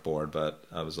surfboard, but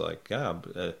I was like, yeah,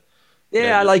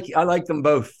 Yeah, maybe, I like them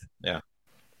both. yeah.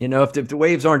 If the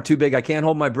waves aren't too big, I can't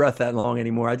hold my breath that long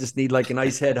anymore. I just need like a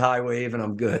nice head high wave, and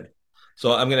I'm good.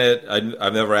 So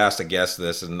I've never asked a guest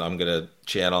this, and I'm gonna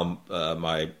channel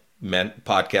my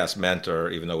podcast mentor,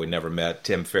 even though we never met,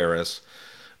 Tim Ferriss.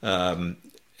 Um,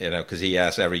 because he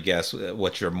asks every guest,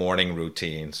 "What's your morning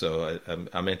routine?" So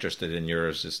I'm interested in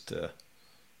yours.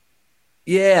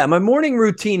 Yeah, my morning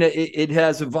routine it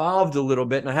has evolved a little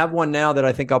bit, and I have one now that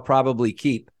I think I'll probably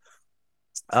keep.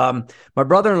 My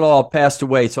brother-in-law passed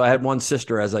away, so I had one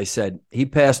sister, as I said. He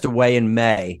passed away in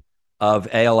May of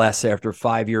ALS after a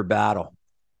 5-year battle.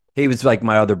 He was like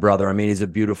my other brother. I mean, he's a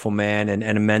beautiful man and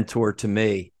a mentor to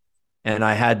me. And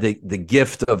I had the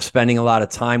gift of spending a lot of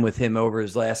time with him over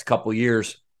his last couple of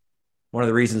years. One of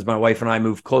the reasons my wife and I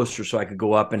moved closer so I could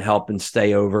go up and help and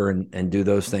stay over and do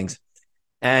those things.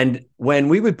 And when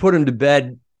we would put him to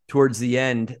bed towards the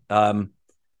end,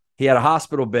 he had a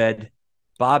hospital bed.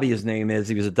 Bobby, his name is.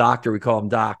 He was a doctor. We call him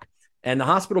Doc. And the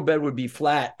hospital bed would be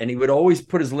flat, and he would always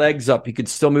put his legs up. He could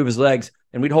still move his legs,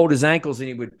 and we'd hold his ankles, and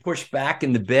he would push back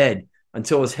in the bed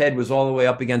until his head was all the way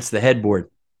up against the headboard.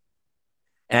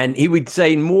 And he would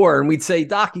say more, and we'd say,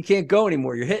 Doc, you can't go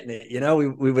anymore. You're hitting it.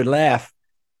 We would laugh.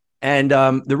 And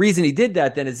the reason he did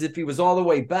that then is if he was all the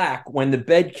way back, when the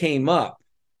bed came up,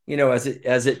 as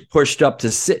it pushed up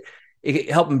to sit,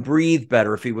 it helped him breathe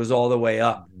better if he was all the way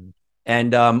up.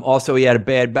 And also he had a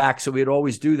bad back, so we'd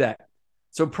always do that.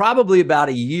 So probably about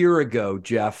a year ago,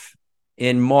 Jeff,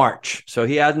 in March. So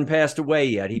he hasn't passed away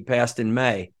yet. He passed in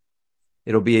May.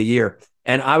 It'll be a year.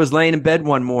 And I was laying in bed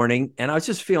one morning, and I was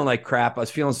just feeling like crap. I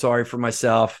was feeling sorry for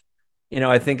myself.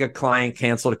 I think a client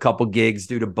canceled a couple gigs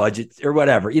due to budget or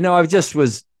whatever. I just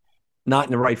was not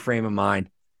in the right frame of mind.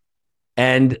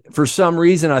 And for some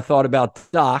reason, I thought about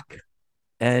Doc,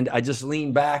 and I just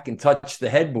leaned back and touched the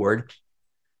headboard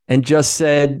and just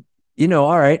said,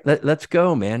 all right, let's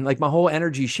go, man. Like my whole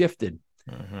energy shifted.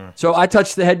 Mm-hmm. So I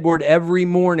touch the headboard every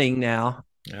morning now.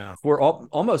 Yeah. We're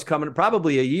almost coming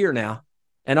probably a year now,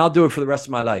 and I'll do it for the rest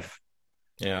of my life.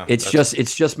 Yeah. It's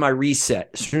just my reset.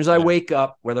 As soon as I wake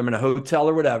up, whether I'm in a hotel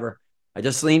or whatever, I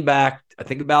just lean back, I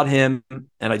think about him,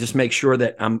 and I just make sure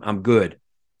that I'm good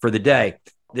for the day.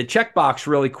 The checkbox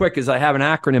really quick is I have an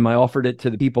acronym. I offered it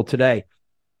to the people today.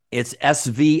 It's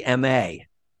SVMA.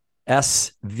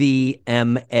 SVMA.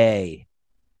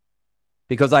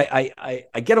 Because I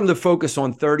get them to focus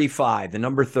on 35, the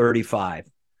number 35.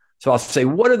 So I'll say,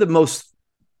 what are the most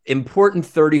important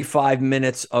 35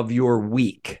 minutes of your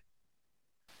week?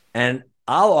 And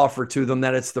I'll offer to them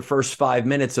that it's the first 5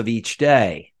 minutes of each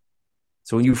day.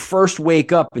 So when you first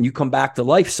wake up and you come back to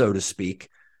life, so to speak,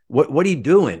 what are you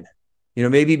doing?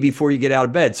 Maybe before you get out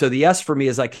of bed. So the S for me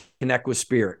is I connect with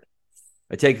spirit.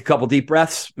 I take a couple deep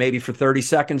breaths, maybe for 30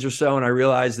 seconds or so, and I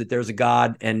realize that there's a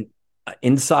God, and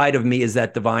inside of me is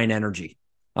that divine energy.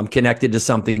 I'm connected to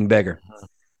something bigger.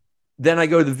 Then I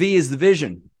go to the V is the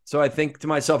vision. So I think to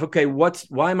myself, okay,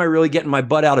 why am I really getting my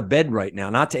butt out of bed right now?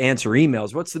 Not to answer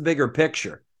emails. What's the bigger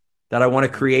picture that I want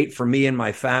to create for me and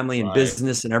my family and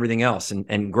business and everything else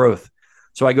and growth?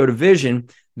 So I go to vision.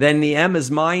 Then the M is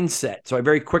mindset. So I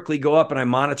very quickly go up and I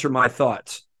monitor my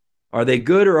thoughts. Are they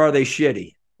good or are they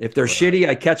shitty? If they're shitty,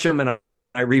 I catch them and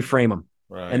I reframe them.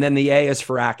 Right. And then the A is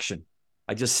for action.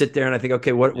 I just sit there and I think,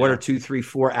 okay, what are 2, 3,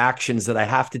 4 actions that I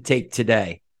have to take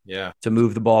today to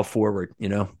move the ball forward,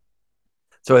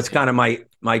 So it's kind of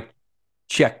my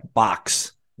check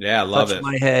box. Yeah, I love it.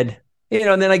 My head,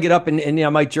 and then I get up and I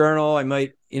might journal. I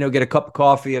might, get a cup of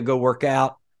coffee. I'll go work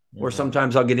out, or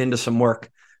sometimes I'll get into some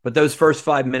work. But those first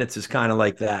 5 minutes is kind of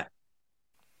like that.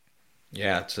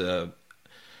 Yeah,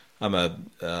 I'm a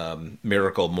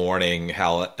Miracle Morning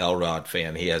Hal Elrod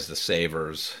fan. He has the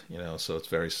Savers, so it's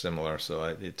very similar.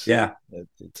 So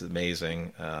it's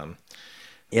amazing.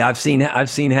 Yeah, I've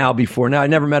seen Hal before. Now I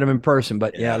never met him in person,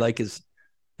 but I like his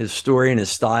his story and his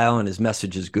style and his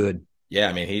message is good. Yeah,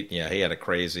 I mean he had a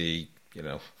crazy,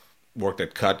 worked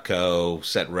at Cutco,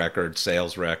 set records,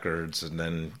 sales records, and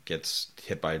then gets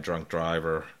hit by a drunk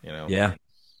driver, Yeah.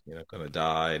 gonna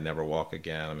die, never walk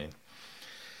again. I mean,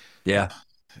 Yeah.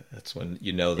 that's when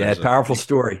Yeah. there's a Powerful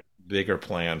story. bigger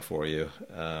plan for you.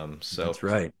 That's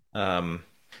right. Um,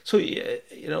 so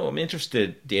I'm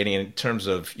interested, Danny, in terms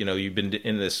of you've been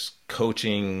in this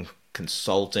coaching,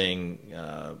 consulting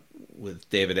with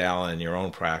David Allen in your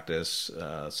own practice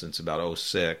since about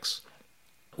 '06.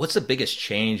 What's the biggest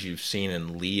change you've seen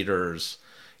in leaders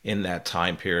in that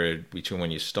time period between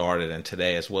when you started and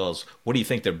today, as well as what do you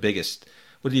think the biggest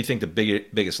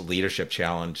leadership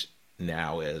challenge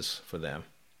now is for them?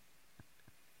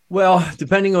 Well,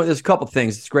 depending on, there's a couple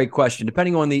things. It's a great question.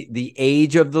 Depending on the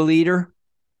age of the leader,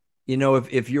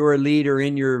 if you're a leader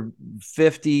in your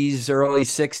 50s, early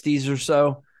 60s or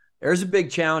so, there's a big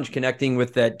challenge connecting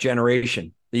with that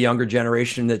generation, the younger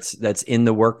generation that's in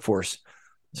the workforce.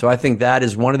 So I think that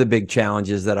is one of the big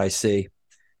challenges that I see.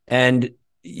 And,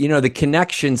 the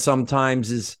connection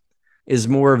sometimes is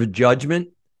more of a judgment.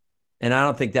 And I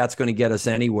don't think that's going to get us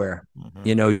anywhere,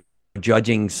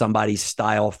 judging somebody's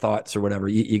style, thoughts, or whatever.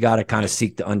 You got to kind of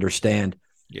seek to understand.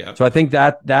 Yeah. So I think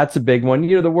that's a big one.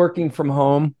 The working from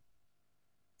home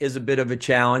is a bit of a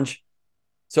challenge.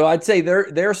 So I'd say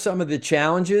there are some of the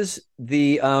challenges.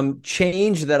 The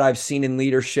change that I've seen in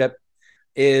leadership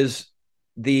is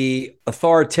the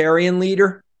authoritarian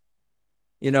leader.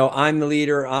 I'm the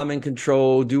leader, I'm in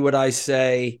control, do what I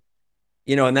say,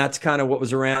 and that's kind of what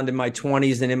was around in my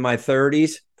 20s and in my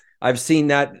 30s. I've seen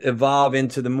that evolve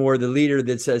into the leader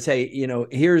that says, hey,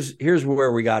 here's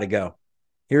where we got to go.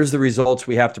 Here's the results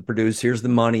we have to produce. Here's the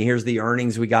money. Here's the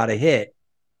earnings we got to hit.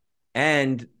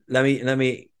 And let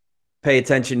me pay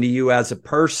attention to you as a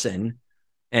person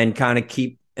and kind of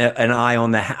keep an eye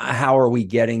on how are we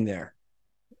getting there?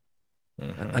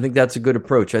 Mm-hmm. I think that's a good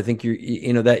approach. I think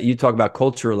that you talk about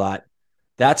culture a lot.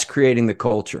 That's creating the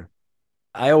culture.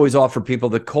 I always offer people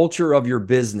the culture of your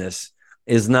business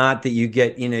is not that you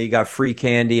get, you got free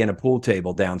candy and a pool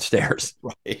table downstairs.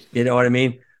 Right. You know what I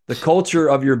mean? The culture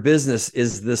of your business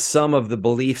is the sum of the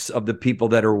beliefs of the people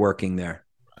that are working there.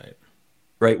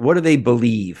 Right. What do they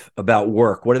believe about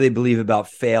work? What do they believe about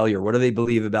failure? What do they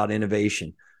believe about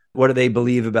innovation? What do they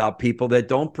believe about people that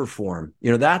don't perform?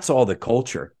 That's all the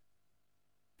culture.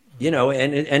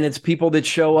 And it's people that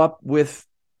show up with,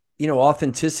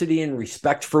 authenticity and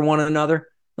respect for one another.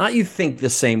 Not you think the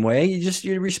same way.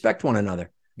 You respect one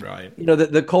another. Right.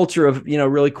 The culture of,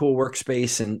 really cool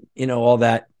workspace and, all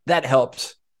that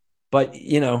helps. But,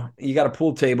 you got a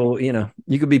pool table,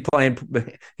 you could be playing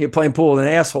pool with an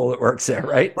asshole that works there,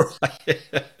 right?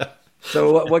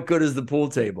 So what good is the pool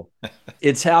table?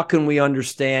 It's how can we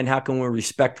understand, how can we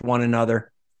respect one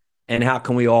another, and how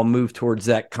can we all move towards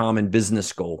that common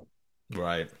business goal?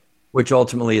 Right. Which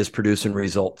ultimately is producing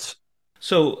results.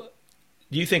 So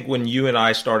do you think when you and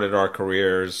I started our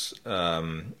careers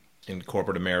in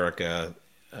corporate America,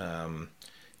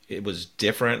 it was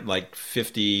different? Like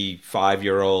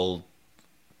 55-year-old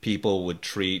people would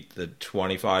treat the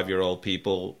 25-year-old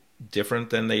people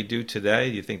different than they do today?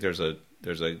 Do you think there's a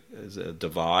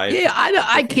divide? Yeah,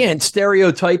 I can't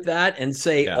stereotype that and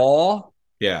say all.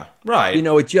 Yeah, right.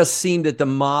 It just seemed that the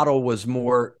model was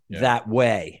more that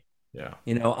way. Yeah.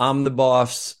 I'm the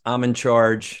boss. I'm in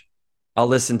charge. I'll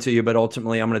listen to you, but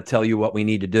ultimately I'm going to tell you what we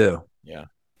need to do. Yeah.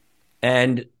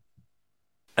 And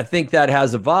I think that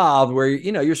has evolved where,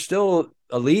 you're still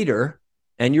a leader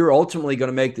and you're ultimately going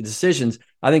to make the decisions.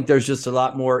 I think there's just a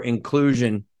lot more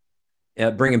inclusion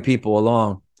at bringing people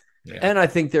along. Yeah. And I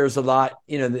think there's a lot,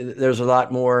 there's a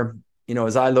lot more,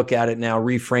 as I look at it now,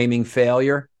 reframing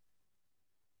failure.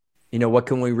 What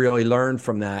can we really learn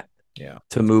from that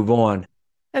to move on?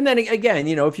 And then again,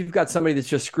 if you've got somebody that's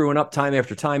just screwing up time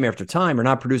after time after time or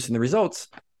not producing the results,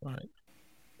 right.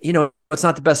 It's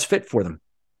not the best fit for them.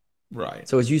 Right.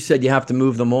 So as you said, you have to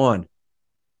move them on.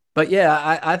 But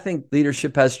yeah, I think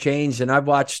leadership has changed. And I've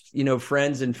watched,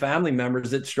 friends and family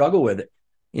members that struggle with it.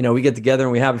 We get together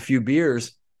and we have a few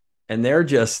beers and they're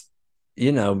just,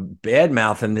 bad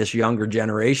mouthing this younger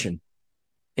generation.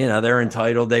 They're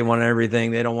entitled. They want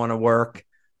everything. They don't want to work.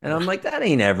 And I'm like, that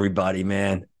ain't everybody,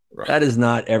 man. Right. That is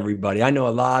not everybody. I know a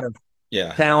lot of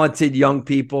talented young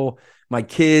people, my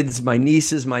kids, my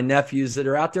nieces, my nephews that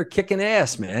are out there kicking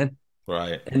ass, man.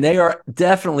 Right. And they are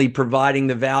definitely providing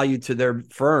the value to their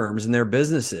firms and their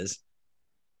businesses.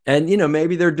 And,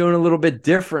 maybe they're doing a little bit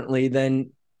differently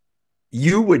than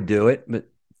you would do it. But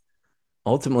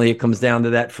ultimately, it comes down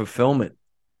to that fulfillment,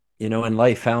 in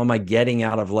life. How am I getting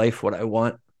out of life what I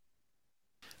want?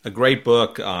 A great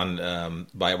book on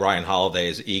by Ryan Holiday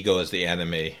is "Ego is the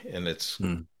Enemy," and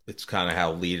Hmm. it's kind of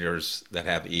how leaders that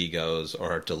have egos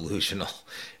are delusional,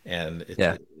 and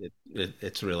Yeah.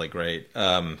 it's really great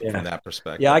from Yeah. that Yeah.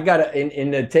 perspective. I got to,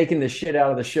 in the taking the shit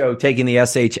out of the show, taking the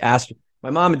SH Astra. My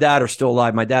mom and dad are still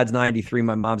alive. My dad's 93.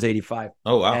 My mom's 85.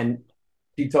 Oh wow, And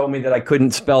she told me that I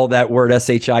couldn't spell that word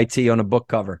SHIT on a book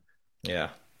cover. yeah,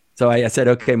 So I said,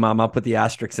 okay, mom, I'll put the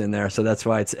asterisks in there. So that's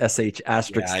why it's SH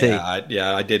asterisk T.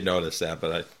 I did notice that,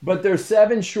 but I But there's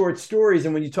 7 short stories.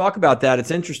 And when you talk about that,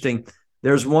 it's interesting.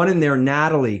 There's one in there,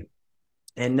 Natalie.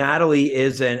 And Natalie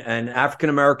is an African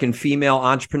American female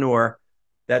entrepreneur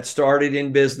that started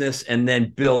in business and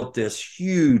then built this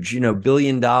huge, $1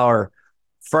 billion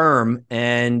firm.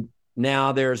 And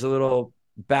now there's a little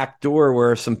back door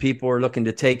where some people are looking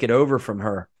to take it over from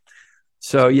her.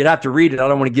 So you'd have to read it. I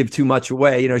don't want to give too much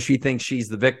away. She thinks she's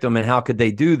the victim and how could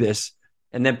they do this?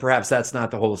 And then perhaps that's not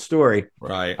the whole story.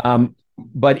 right,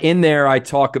 But in there, I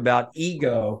talk about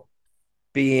ego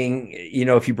being,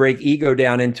 if you break ego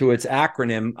down into its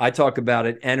acronym, I talk about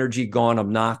it: energy gone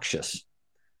obnoxious.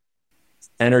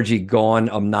 Energy gone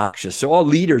obnoxious. So all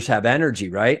leaders have energy,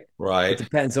 right? It right,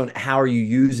 depends on how are you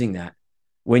using that.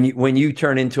 When you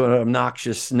turn into an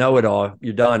obnoxious know-it-all,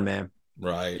 you're done, man.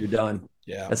 right, You're done.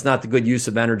 yeah, That's not the good use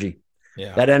of energy.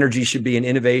 yeah, That energy should be in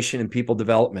innovation and people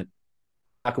development.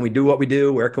 How can we do what we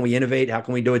do? Where can we innovate? How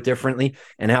can we do it differently?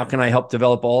 And how can I help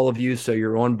develop all of you so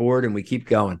you're on board and we keep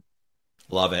going?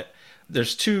 love it.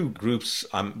 There's two groups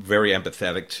I'm very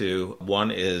empathetic to.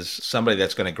 One is somebody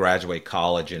that's going to graduate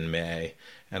college in May,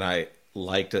 and I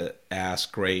like to ask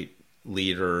great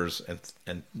leaders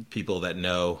and people that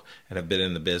know and have been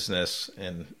in the business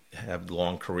and have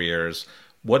long careers.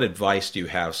 What advice do you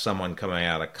have someone coming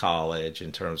out of college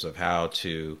in terms of how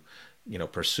to,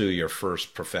 pursue your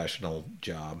first professional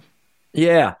job?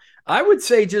 Yeah. I would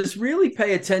say just really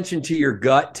pay attention to your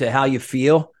gut, to how you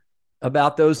feel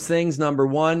about those things. Number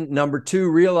one. Number two,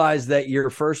 realize that your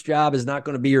first job is not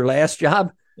going to be your last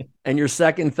job. And your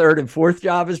second, third, and fourth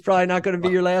job is probably not going to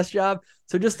be your last job.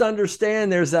 So just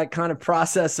understand there's that kind of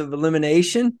process of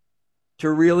elimination to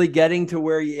really getting to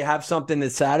where you have something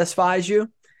that satisfies you.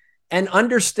 And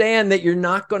understand that you're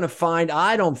not going to find,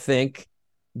 I don't think,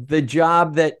 the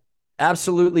job that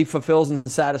absolutely fulfills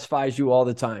and satisfies you all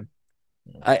the time.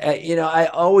 I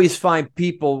always find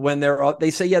people when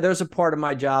they say, yeah, there's a part of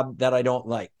my job that I don't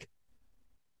like.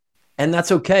 And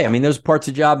that's okay. I mean, there's parts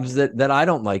of jobs that I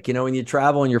don't like, when you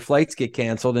travel and your flights get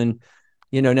canceled and,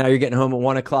 now you're getting home at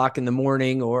 1 o'clock in the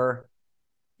morning or,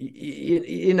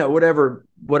 whatever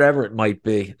it might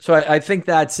be. So I think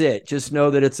that's it. Just know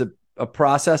that it's a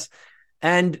process,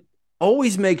 and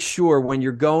always make sure when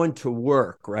you're going to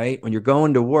work, right? When you're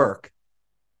going to work,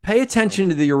 pay attention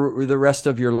to the rest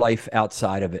of your life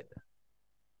outside of it.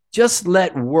 Just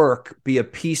let work be a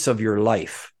piece of your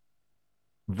life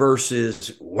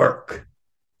versus work,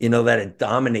 that it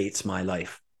dominates my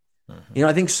life. Mm-hmm.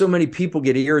 I think so many people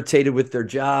get irritated with their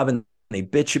job and they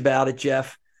bitch about it,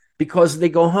 Jeff, because they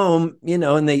go home,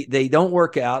 and they don't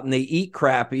work out and they eat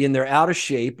crappy and they're out of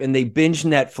shape and they binge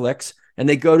Netflix and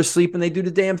they go to sleep and they do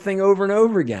the damn thing over and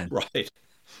over again. Right.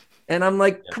 And I'm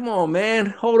like, come on, man,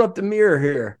 hold up the mirror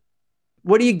here.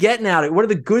 What are you getting out of it? What are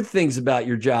the good things about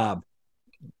your job?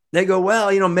 They go,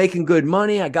 well, making good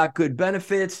money. I got good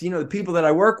benefits. The people that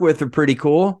I work with are pretty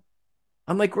cool.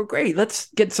 I'm like, well, great. Let's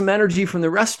get some energy from the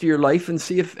rest of your life and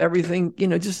see if everything,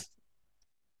 just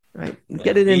right.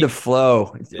 Get it into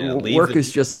flow. Work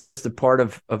is just a part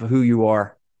of who you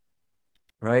are.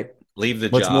 Right. Leave the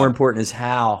What's job. more important is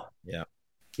how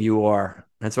you are.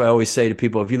 That's why I always say to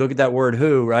people, if you look at that word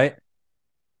who, right?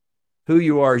 Who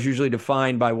you are is usually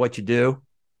defined by what you do.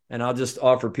 And I'll just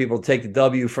offer people to take the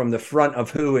W from the front of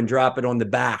who and drop it on the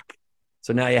back.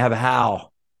 So now you have a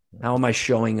how. How am I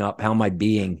showing up? How am I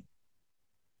being?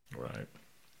 Right.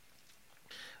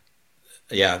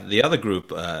 Yeah. The other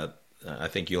group, I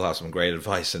think you'll have some great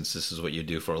advice since this is what you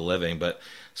do for a living. But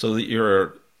so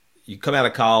you come out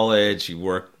of college, you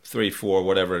work 3, 4,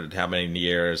 whatever, how many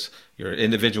years, you're an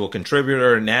individual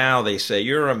contributor. Now they say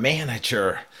you're a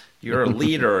manager. You're a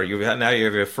leader. Now you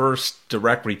have your first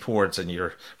direct reports, and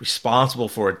you're responsible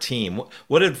for a team.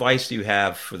 What advice do you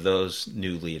have for those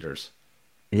new leaders?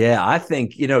 Yeah, I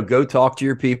think, go talk to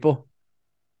your people.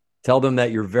 Tell them that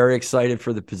you're very excited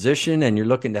for the position and you're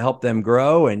looking to help them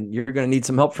grow, and you're going to need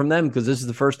some help from them because this is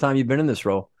the first time you've been in this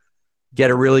role.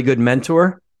 Get a really good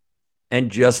mentor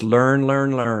and just learn,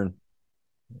 learn, learn.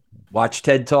 Watch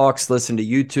TED Talks, listen to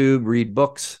YouTube, read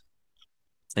books,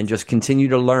 and just continue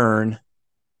to learn.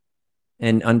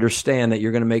 And understand that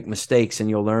you're going to make mistakes and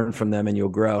you'll learn from them and you'll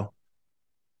grow.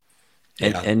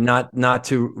 and not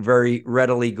to very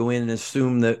readily go in and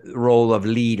assume the role of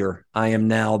leader. I am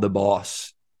now the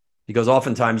boss, because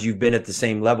oftentimes you've been at the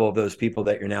same level of those people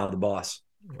that you're now the boss.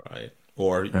 Right.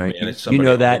 Or you right? manage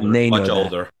somebody that, and they much know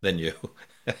older than you.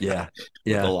 Yeah.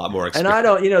 With a lot more experience. And I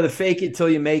don't, the fake it till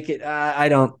you make it. I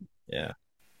don't. Yeah.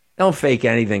 Don't fake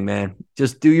anything, man.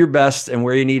 Just do your best, and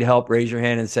where you need help, raise your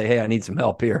hand and say, "Hey, I need some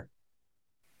help here."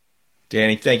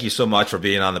 Danny, thank you so much for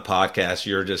being on the podcast.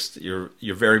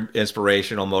 You're very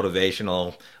inspirational,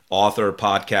 motivational author,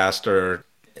 podcaster,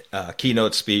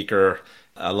 keynote speaker.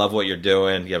 I love what you're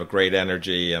doing. You have a great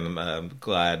energy, and I'm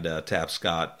glad Tap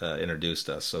Scott introduced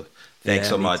us. So thanks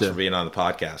so much for being on the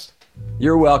podcast.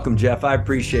 You're welcome, Jeff. I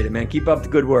appreciate it, man. Keep up the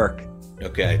good work.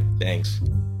 Okay, thanks.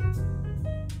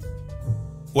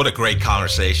 What a great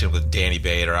conversation with Danny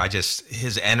Bader.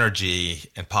 His energy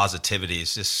and positivity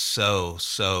is just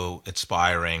so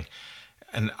inspiring.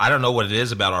 And I don't know what it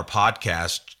is about our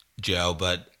podcast, Joe,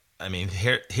 but I mean,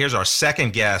 here's our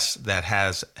second guest that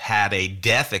has had a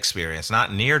death experience,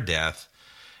 not near death,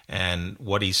 and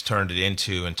what he's turned it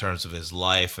into in terms of his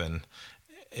life, and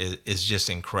is just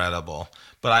incredible.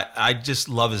 But I just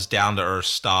love his down-to-earth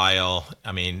style.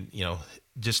 I mean,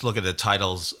 just look at the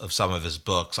titles of some of his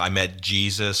books. I Met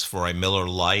Jesus for a Miller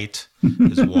Lite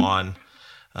is one.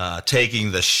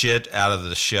 Taking the Shit Out of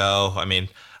the Show. I mean,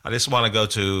 I just want to go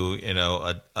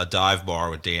to, a dive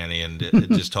bar with Danny and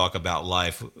just talk about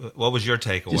life. What was your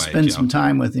takeaway, Just spend Joe? some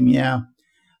time with him, yeah.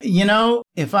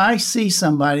 If I see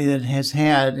somebody that has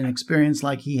had an experience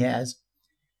like he has,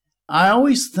 I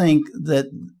always think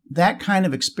that kind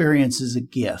of experience is a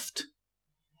gift.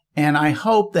 And I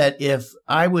hope that if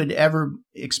I would ever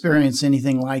experience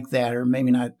anything like that, or maybe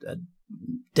not a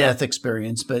death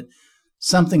experience, but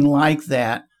something like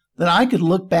that I could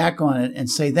look back on it and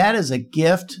say, that is a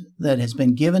gift that has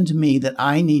been given to me that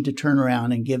I need to turn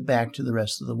around and give back to the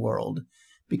rest of the world.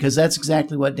 Because that's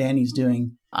exactly what Danny's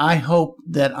doing. I hope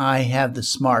that I have the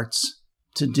smarts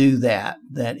to do that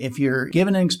if you're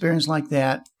given an experience like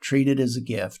that, treat it as a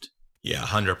gift. Yeah,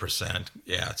 100%.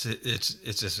 Yeah,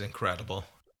 it's just incredible.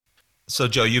 So,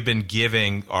 Joe, you've been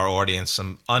giving our audience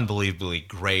some unbelievably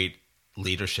great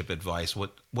leadership advice.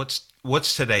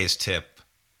 What's today's tip?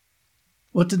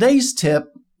 Well, today's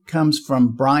tip comes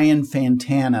from Brian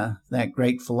Fantana, that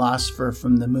great philosopher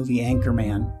from the movie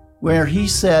Anchorman, where he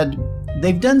said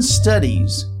they've done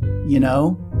studies,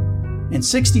 and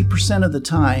 60% of the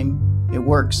time it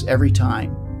works every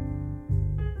time.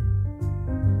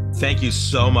 Thank you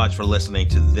so much for listening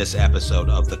to this episode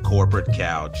of The Corporate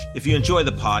Couch. If you enjoy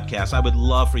the podcast, I would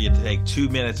love for you to take 2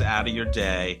 minutes out of your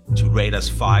day to rate us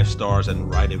 5 stars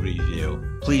and write a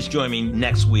review. Please join me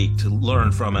next week to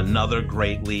learn from another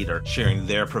great leader sharing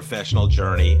their professional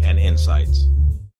journey and insights.